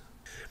this.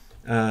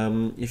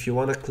 If you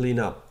want to clean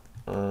up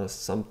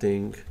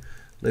something,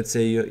 let's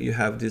say you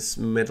have this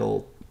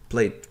metal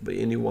plate,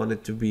 and you want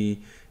it to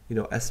be, you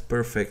know, as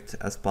perfect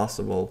as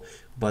possible,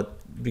 but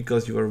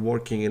because you are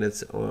working and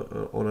it's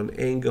on an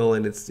angle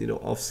and it's, you know,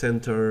 off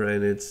center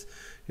and it's,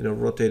 you know,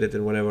 rotated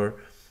and whatever,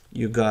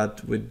 you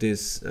got with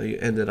this, you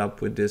ended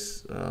up with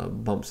this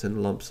bumps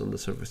and lumps on the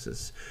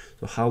surfaces.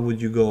 So how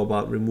would you go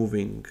about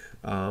removing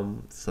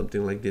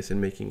something like this and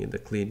making it a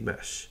clean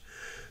mesh?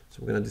 So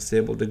I'm gonna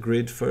disable the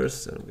grid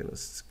first, and I'm gonna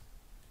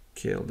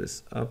scale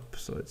this up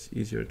so it's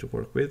easier to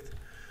work with.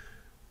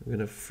 I'm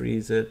gonna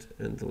freeze it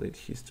and delete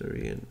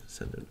history and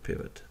send it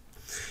pivot.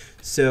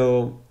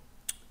 So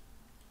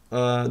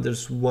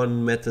there's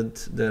one method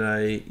that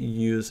I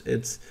use.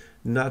 It's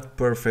not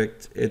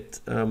perfect. It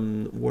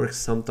works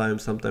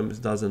sometimes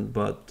it doesn't,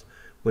 but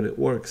when it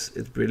works,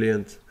 it's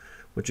brilliant.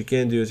 What you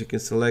can do is you can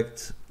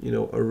select, you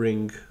know, a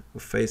ring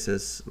of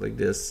faces like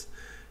this.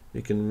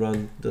 You can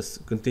run this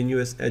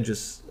continuous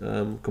edges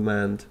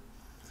command,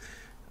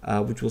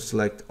 which will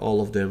select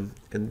all of them.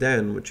 And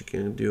then what you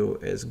can do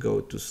is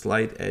go to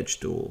slide edge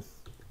tool.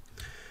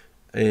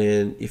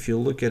 And if you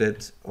look at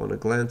it on a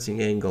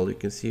glancing angle, you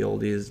can see all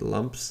these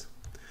lumps.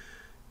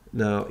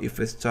 Now,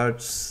 if I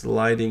start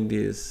sliding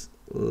these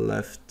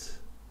left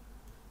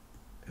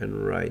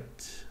and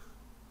right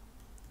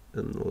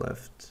and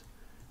left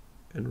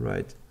and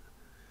right.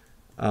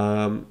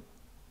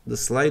 The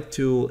slide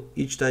tool,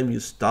 each time you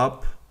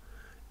stop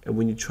and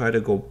when you try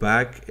to go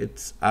back,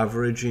 it's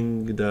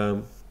averaging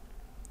the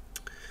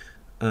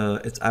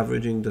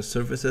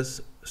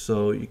surfaces,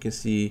 so you can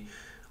see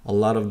a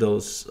lot of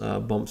those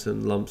bumps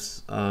and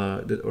lumps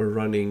that are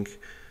running,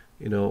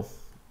 you know,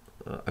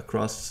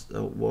 across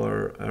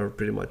are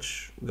pretty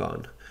much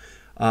gone.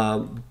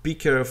 Be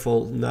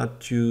careful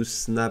not to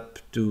snap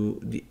to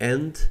the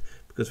end,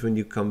 because when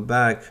you come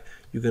back,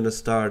 you're gonna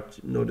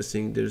start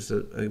noticing there's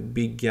a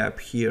big gap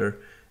here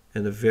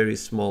and a very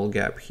small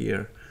gap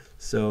here.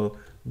 So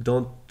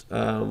don't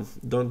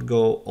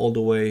go all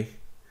the way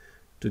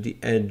to the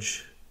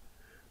edge.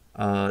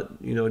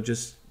 You know,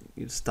 just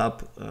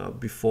stop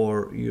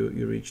before you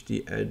reach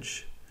the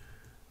edge,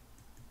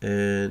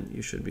 and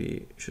you should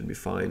be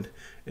fine.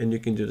 And you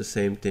can do the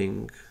same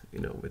thing, you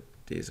know, with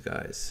these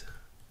guys.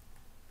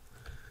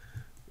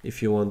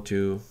 If you want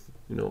to,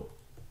 you know,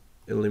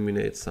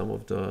 eliminate some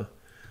of the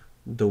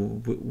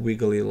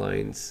wiggly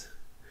lines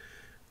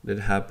that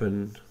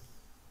happen.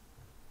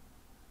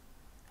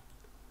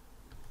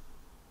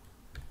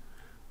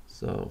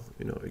 So,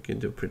 you know, you can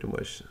do pretty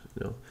much,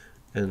 you know,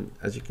 and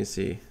as you can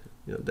see,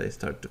 you know, they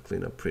start to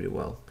clean up pretty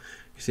well.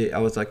 You see, I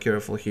was not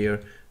careful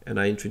here, and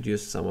I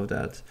introduced some of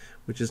that,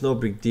 which is no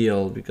big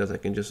deal because I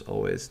can just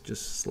always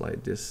just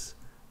slide this.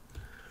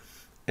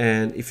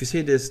 And if you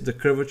see this, the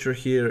curvature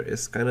here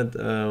is kind of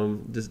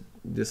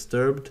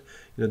disturbed.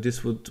 You know,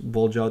 this would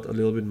bulge out a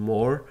little bit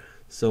more.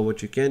 So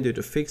what you can do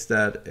to fix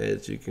that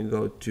is you can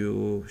go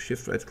to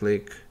Shift right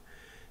click,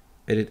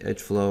 edit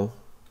edge flow,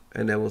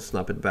 and that will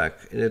snap it back,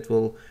 and it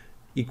will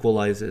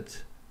equalize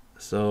it.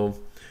 So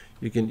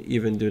you can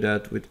even do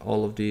that with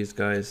all of these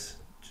guys,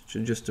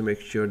 just to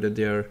make sure that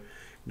they're,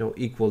 you know,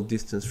 equal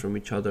distance from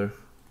each other.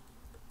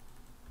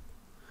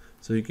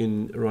 So you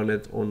can run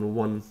it on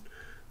one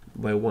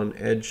by one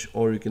edge,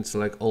 or you can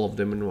select all of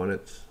them and run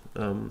it.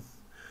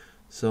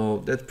 So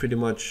that pretty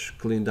much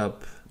cleaned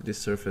up this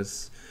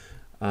surface.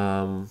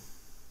 Then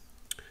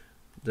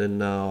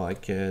now I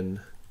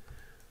can,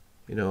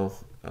 you know,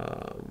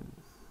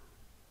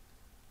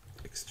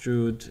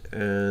 extrude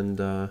and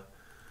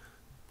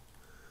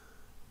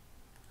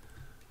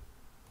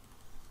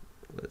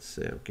let's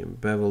say I can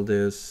bevel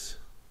this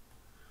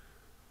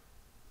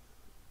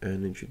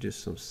and introduce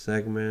some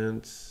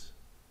segments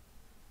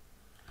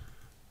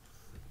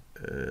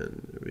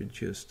and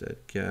reduce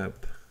that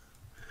gap,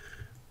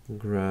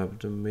 grab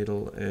the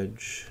middle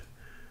edge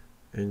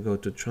and go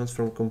to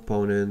transform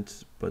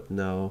component, but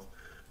now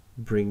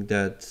bring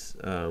that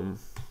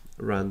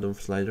random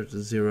slider to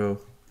 0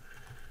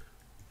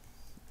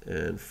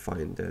 and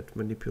find that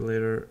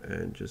manipulator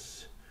and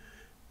just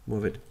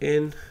move it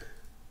in,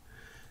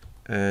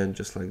 and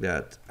just like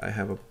that I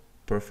have a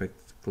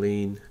perfect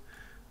clean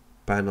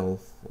panel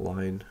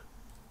line.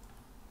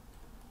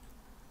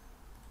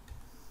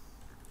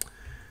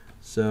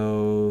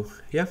 So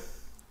yeah,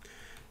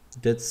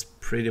 that's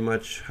pretty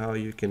much how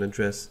you can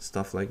address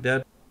stuff like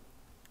that.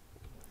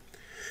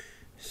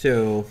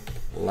 So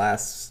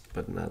last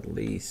but not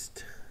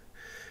least,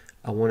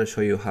 I want to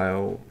show you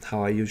how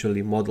I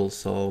usually model.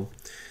 So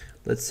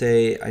let's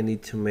say I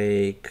need to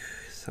make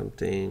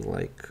something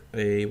like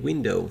a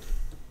window.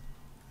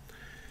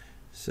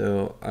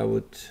 So I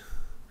would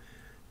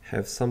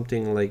have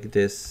something like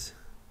this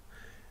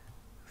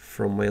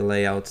from my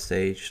layout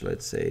stage.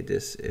 Let's say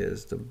this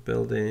is the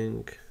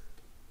building.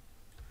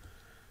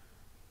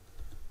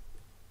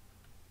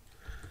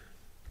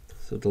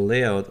 So the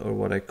layout, or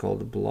what I call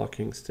the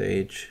blocking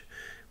stage,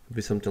 would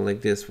be something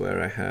like this,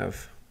 where I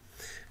have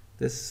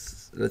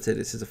this, let's say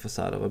this is the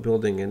facade of a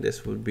building and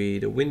this would be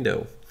the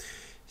window.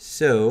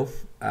 So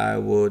I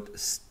would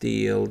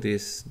steal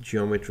this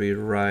geometry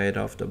right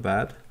off the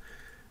bat,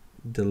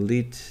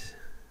 delete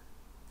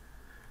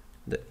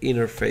the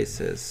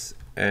interfaces,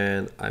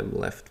 and I'm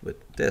left with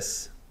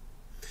this.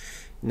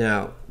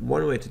 Now,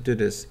 one way to do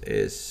this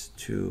is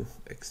to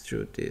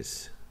extrude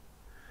this.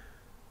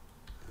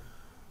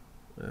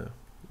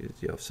 Use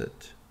the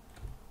offset.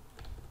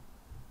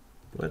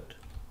 What?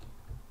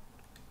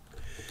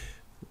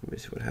 Let me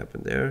see what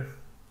happened there.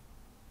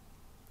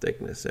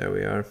 Thickness, there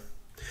we are.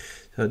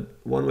 So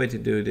one way to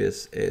do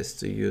this is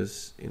to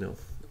use, you know,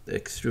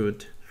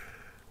 extrude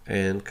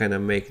and kind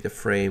of make the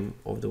frame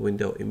of the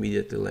window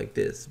immediately like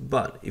this.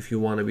 But if you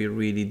want to be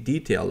really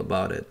detailed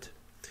about it,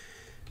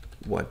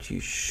 what you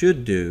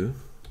should do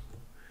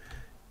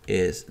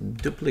is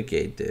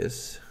duplicate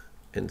this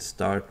and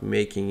start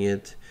making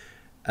it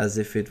as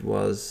if it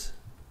was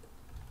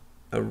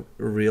a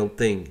real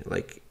thing,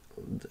 like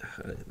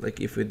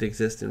if it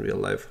exists in real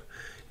life,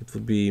 it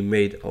would be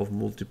made of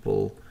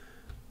multiple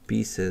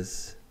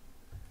pieces.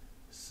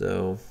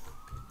 So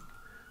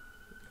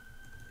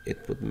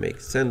it would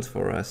make sense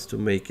for us to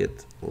make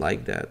it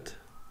like that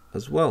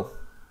as well.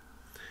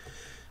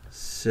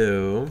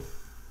 So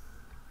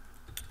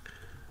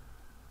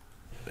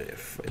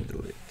if I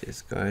delete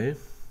this guy,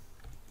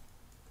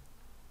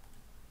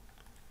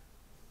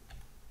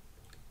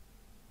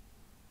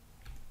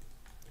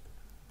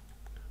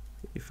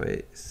 if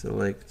I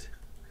select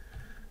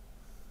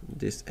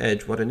this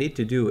edge, what I need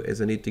to do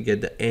is I need to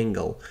get the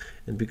angle,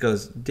 and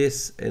because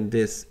this and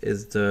this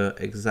is the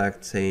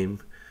exact same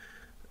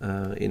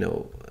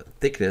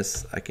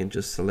thickness, I can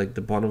just select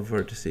the bottom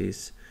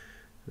vertices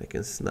and I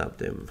can snap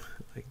them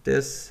like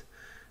this,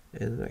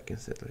 and I can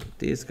set like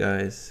these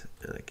guys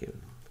and I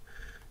can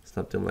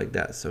snap them like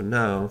that. So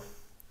now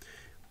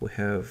we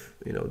have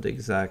the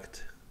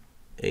exact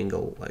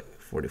angle, like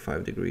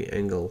 45-degree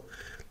angle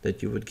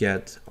that you would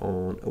get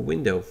on a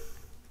window.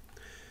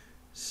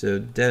 So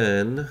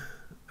then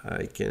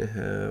I can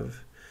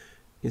have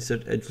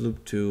insert edge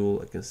loop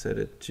tool. I can set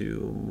it to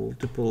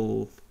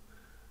multiple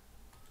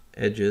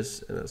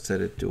edges and I'll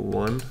set it to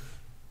 1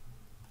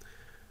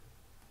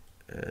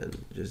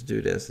 and just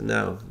do this.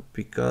 Now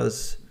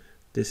because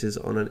this is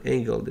on an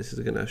angle, this is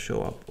gonna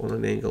show up on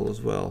an angle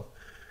as well,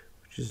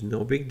 which is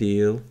no big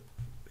deal.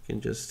 We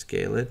can just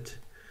scale it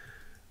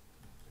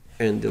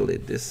and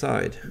delete this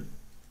side.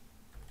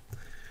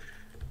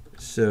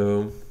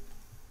 So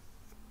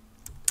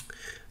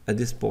at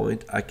this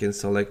point I can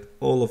select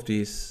all of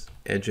these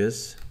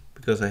edges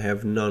because I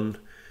have none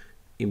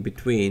in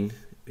between,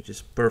 which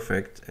is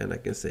perfect, and I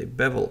can say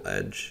bevel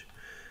edge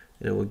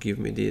and it will give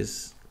me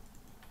these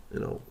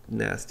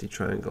nasty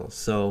triangles.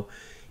 So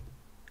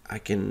I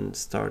can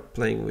start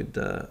playing with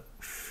the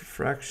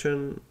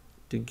fraction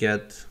to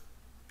get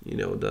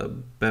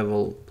the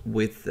bevel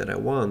width that I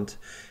want.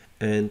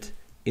 And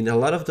in a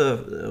lot of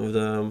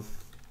the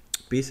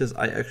pieces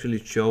I actually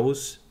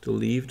chose to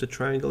leave the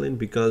triangle in,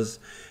 because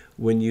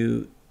when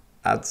you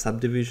add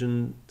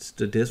subdivisions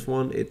to this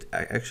one, it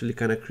actually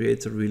kind of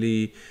creates a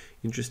really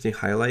interesting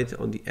highlight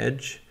on the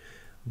edge.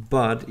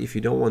 But if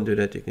you don't want to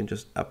do that, you can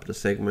just up the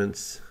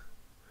segments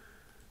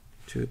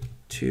to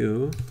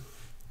 2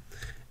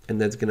 and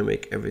that's gonna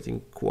make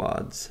everything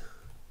quads.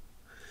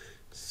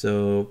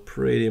 So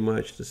pretty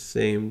much the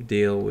same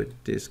deal with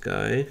this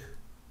guy.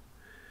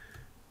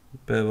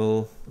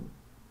 Bevel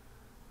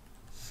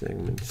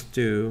segments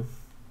 2,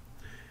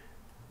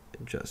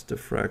 adjust the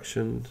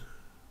fraction,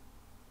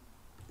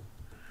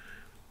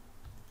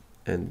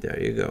 and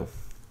there you go.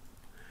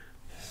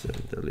 So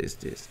delete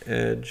this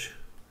edge,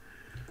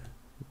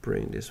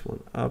 bring this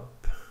one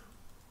up.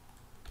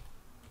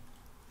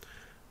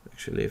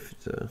 Actually, if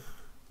it's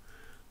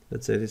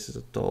let's say this is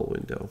a tall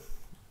window,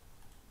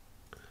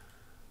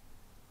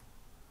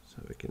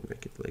 so we can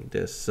make it like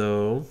this.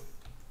 So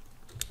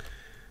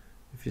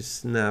if you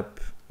snap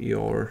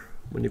your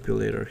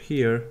manipulator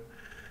here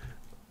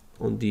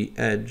on the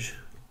edge,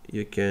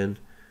 you can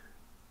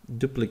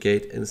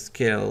duplicate and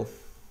scale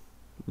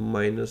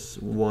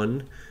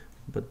 -1,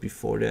 but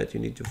before that you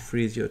need to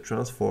freeze your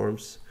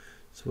transforms.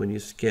 So when you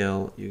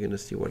scale, you're gonna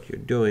see what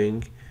you're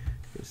doing.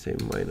 You say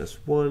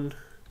 -1.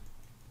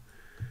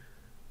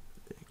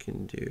 You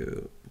can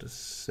do the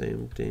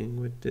same thing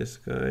with this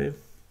guy.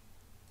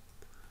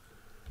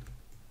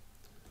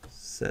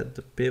 Set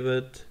the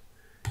pivot,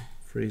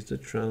 freeze the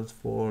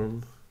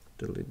transform,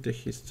 delete the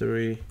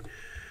history,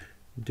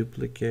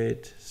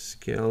 duplicate,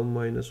 scale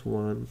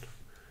 -1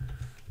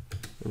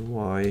 on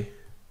Y,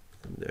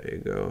 and there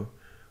you go.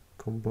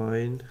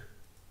 Combine,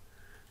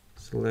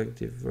 select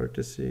the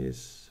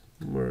vertices,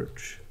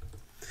 merge,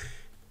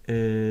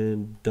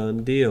 and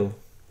done deal.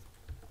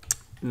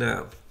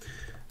 Now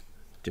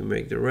to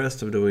make the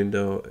rest of the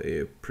window,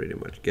 you pretty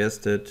much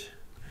guessed it,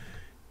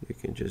 you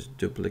can just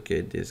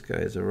duplicate these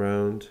guys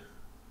around.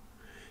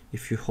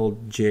 If you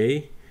hold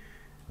J,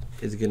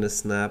 it's gonna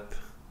snap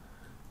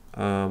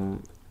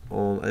on,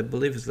 I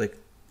believe it's like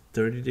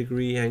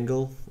 30-degree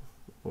angle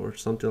or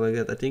something like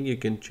that. I think you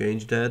can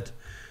change that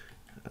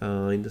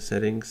in the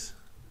settings.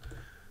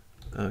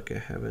 Okay, I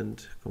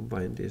haven't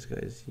combined these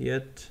guys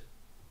yet.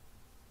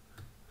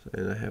 So,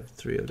 and I have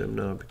 3 of them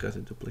now because I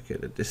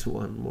duplicated this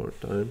one more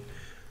time.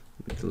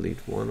 Let me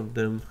delete one of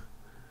them.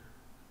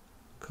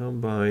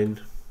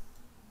 Combine,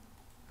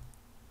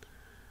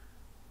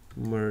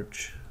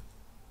 merge,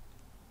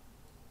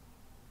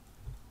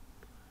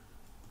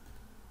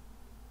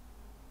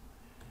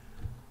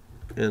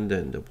 and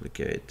then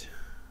duplicate.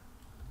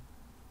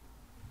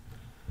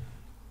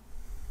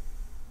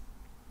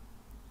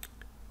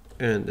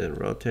 And then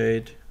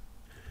rotate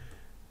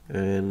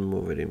and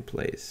move it in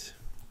place.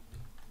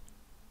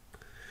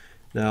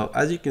 Now,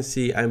 as you can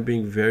see, I'm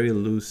being very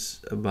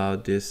loose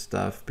about this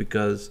stuff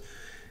because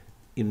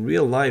in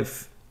real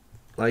life,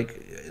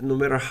 like no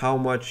matter how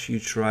much you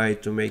try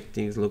to make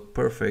things look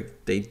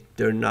perfect,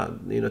 they're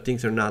not,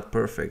 things are not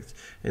perfect,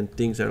 and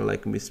things are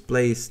like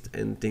misplaced,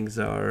 and things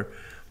are,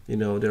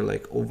 they're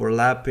like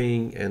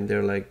overlapping, and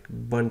they're like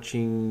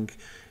bunching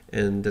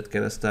and that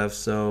kind of stuff.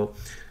 So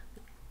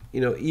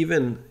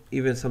even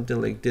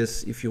something like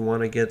this, if you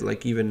want to get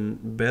like even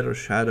better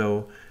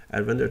shadow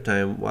at render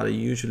time, what I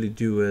usually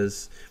do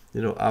is,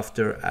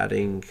 after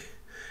adding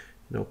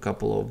a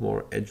couple of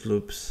more edge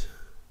loops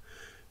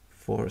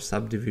for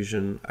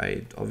subdivision,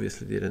 I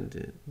obviously didn't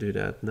do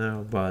that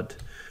now, but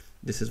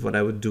this is what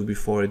I would do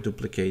before I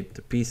duplicate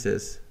the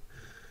pieces.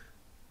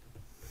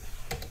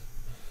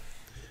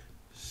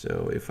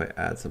 So if I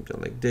add something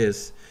like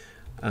this,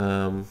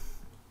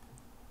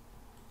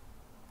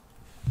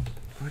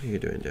 what are you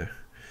doing there?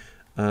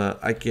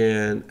 I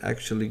can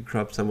actually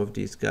grab some of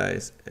these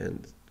guys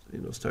and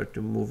start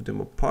to move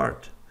them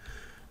apart,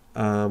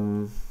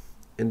 and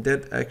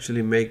that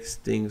actually makes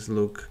things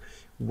look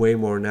way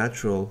more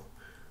natural,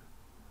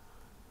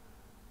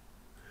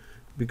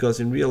 because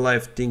in real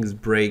life things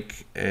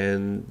break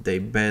and they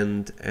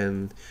bend,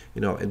 and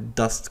and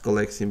dust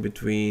collects in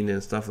between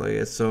and stuff like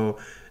that. So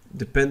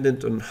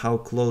dependent on how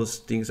close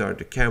things are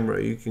to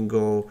camera, you can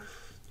go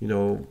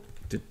to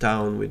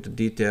town with the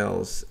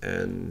details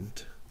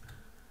and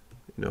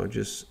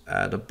just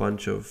add a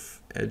bunch of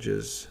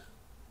edges,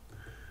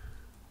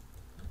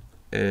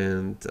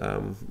 and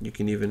you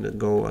can even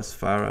go as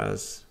far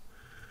as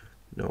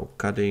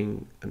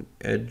cutting an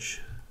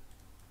edge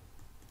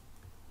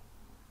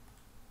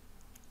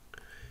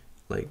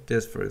like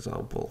this, for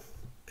example,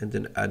 and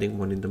then adding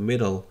one in the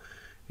middle,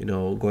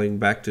 going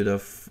back to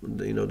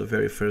the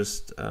very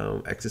first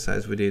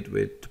exercise we did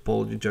with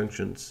topology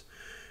junctions.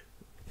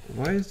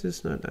 Why is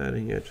this not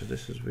adding edges?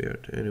 This is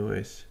weird.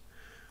 Anyways,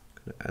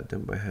 I'm gonna add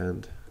them by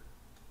hand.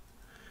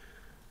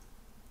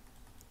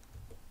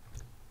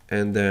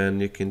 And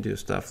then you can do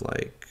stuff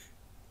like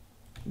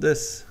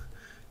this,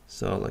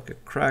 so like a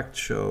cracked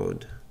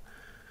showed.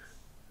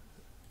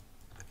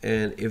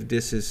 And if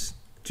this is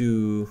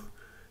too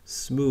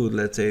smooth,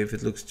 let's say if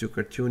it looks too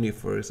cartoony,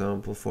 for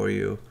example, for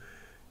you,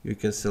 you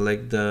can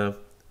select the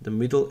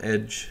middle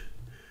edge,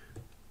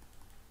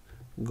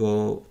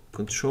 go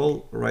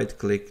control right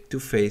click, two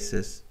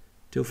faces,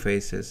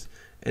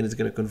 and it's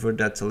going to convert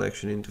that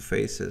selection into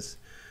faces.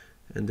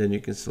 And then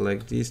you can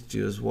select these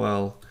two as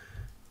well,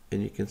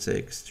 and you can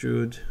say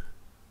extrude,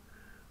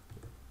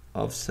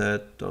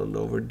 offset. Don't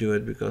overdo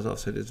it because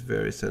offset is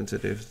very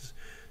sensitive.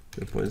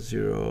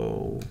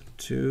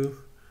 0.02,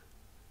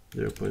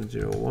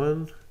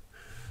 0.01.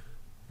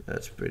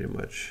 That's pretty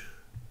much.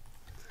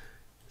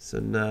 So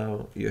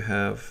now you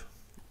have,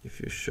 if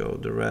you show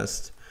the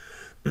rest,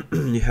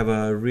 you have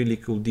a really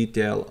cool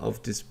detail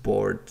of this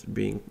board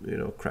being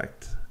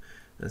cracked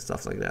and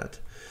stuff like that.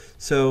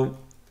 So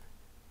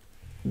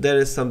that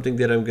is something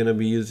that I'm gonna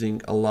be using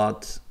a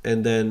lot.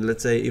 And then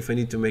let's say if I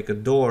need to make a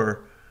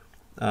door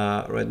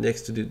right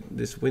next to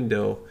this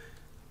window,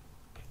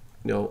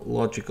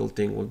 logical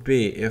thing would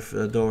be, if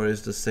the door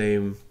is the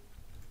same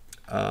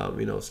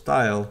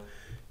style,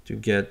 to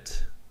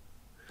get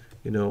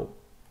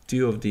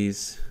two of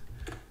these,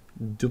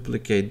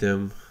 duplicate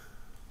them,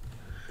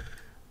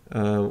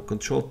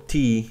 control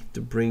T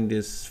to bring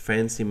this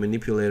fancy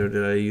manipulator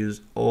that I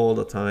use all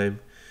the time,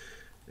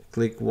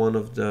 click one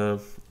of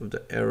the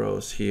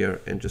arrows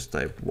here and just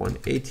type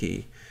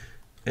 180,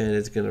 and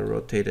it's gonna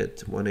rotate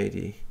it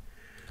 180.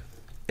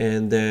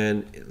 And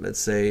then let's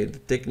say the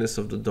thickness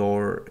of the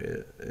door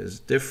is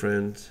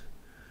different,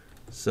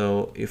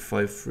 so if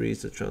I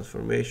freeze the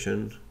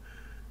transformation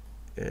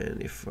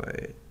and if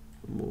I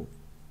move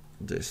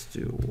this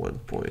to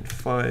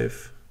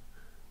 1.5,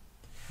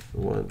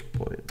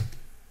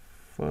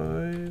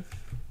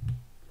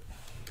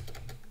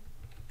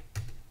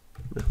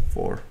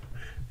 4,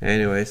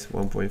 anyways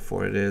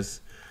 1.4 it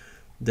is,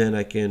 then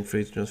I can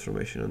freeze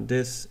transformation on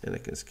this, and I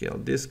can scale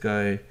this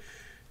guy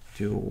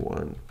to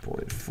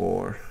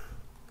 1.4,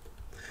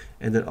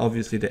 and then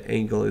obviously the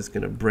angle is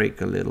gonna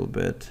break a little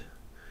bit,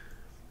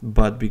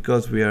 but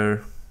because we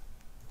are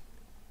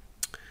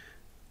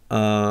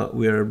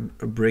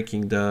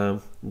breaking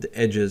the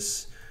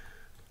edges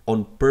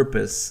on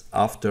purpose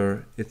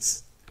after,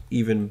 it's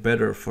even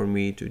better for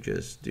me to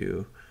just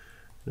do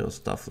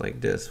stuff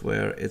like this,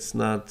 where it's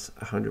not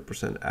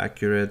 100%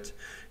 accurate,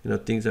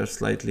 things are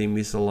slightly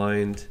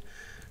misaligned,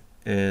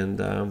 and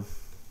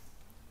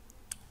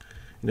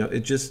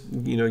it just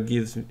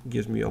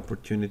gives me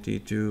opportunity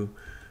to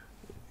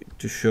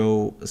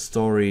show a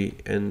story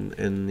and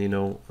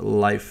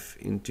life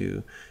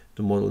into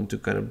the model, and to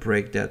kind of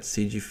break that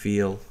CG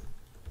feel.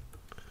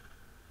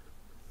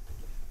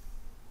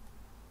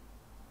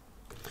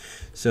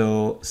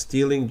 So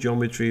stealing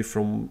geometry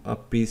from a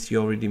piece you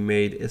already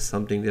made is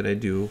something that I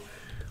do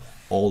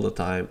all the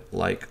time,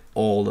 like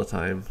all the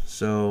time.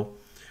 So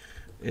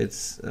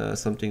it's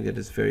something that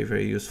is very,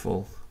 very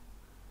useful.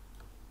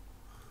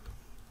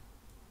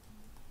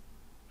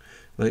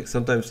 Like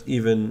sometimes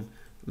even,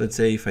 let's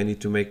say if I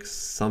need to make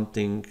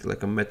something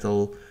like a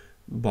metal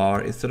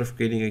bar, instead of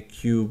creating a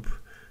cube,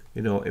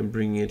 and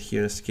bringing it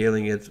here and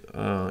scaling it,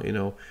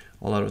 a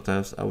lot of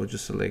times I would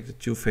just select the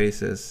two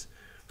faces,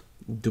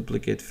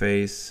 duplicate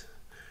face,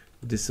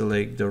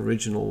 deselect the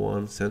original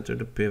one, center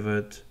the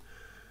pivot,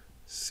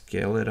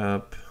 scale it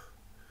up,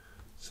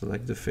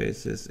 select the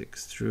faces,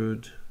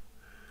 extrude,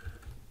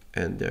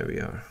 and there we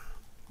are.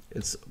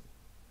 It's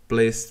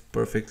placed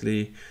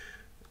perfectly.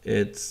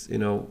 It's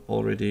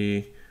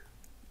already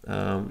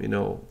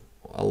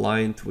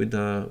aligned with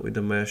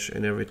the mesh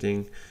and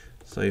everything.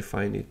 So if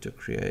I need to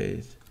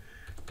create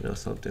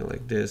something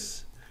like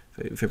this,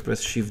 if I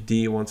press Shift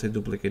D once I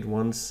duplicate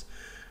once,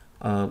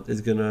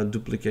 it's gonna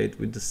duplicate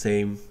with the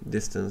same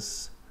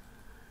distance.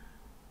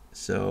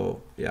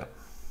 So yeah,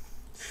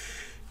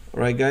 All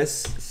right,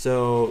 guys.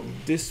 So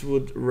this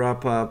would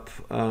wrap up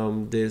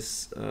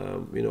this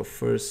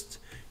first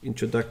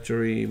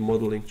introductory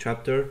modeling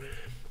chapter.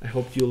 I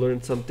hope you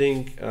learned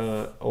something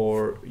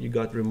or you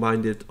got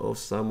reminded of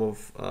some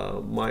of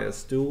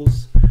Maya's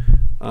tools.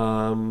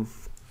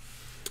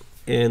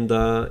 If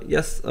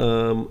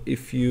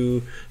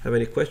you have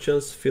any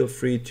questions, feel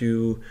free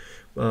to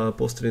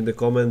post it in the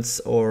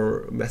comments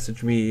or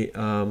message me.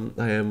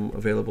 I am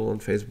available on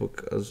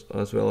Facebook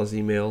as well as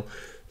email.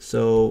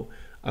 So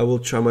I will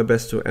try my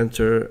best to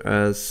answer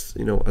as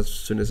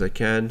soon as I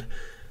can.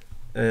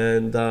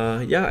 And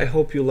I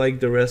hope you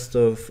like the rest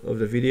of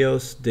the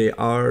videos. They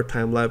are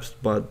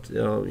time-lapsed, but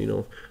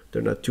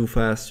they're not too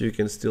fast, so you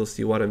can still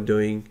see what I'm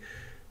doing.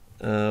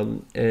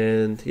 Please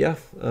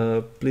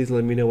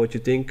let me know what you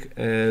think,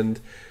 and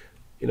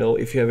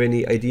if you have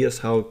any ideas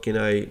how can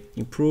I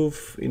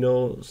improve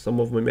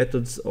some of my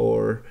methods,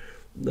 or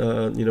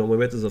my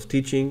methods of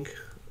teaching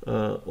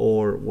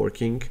or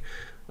working,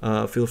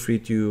 feel free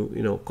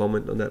to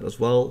comment on that as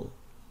well.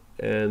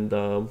 And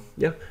I'll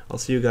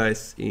see you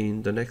guys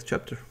in the next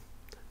chapter.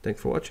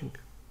 Thanks for watching.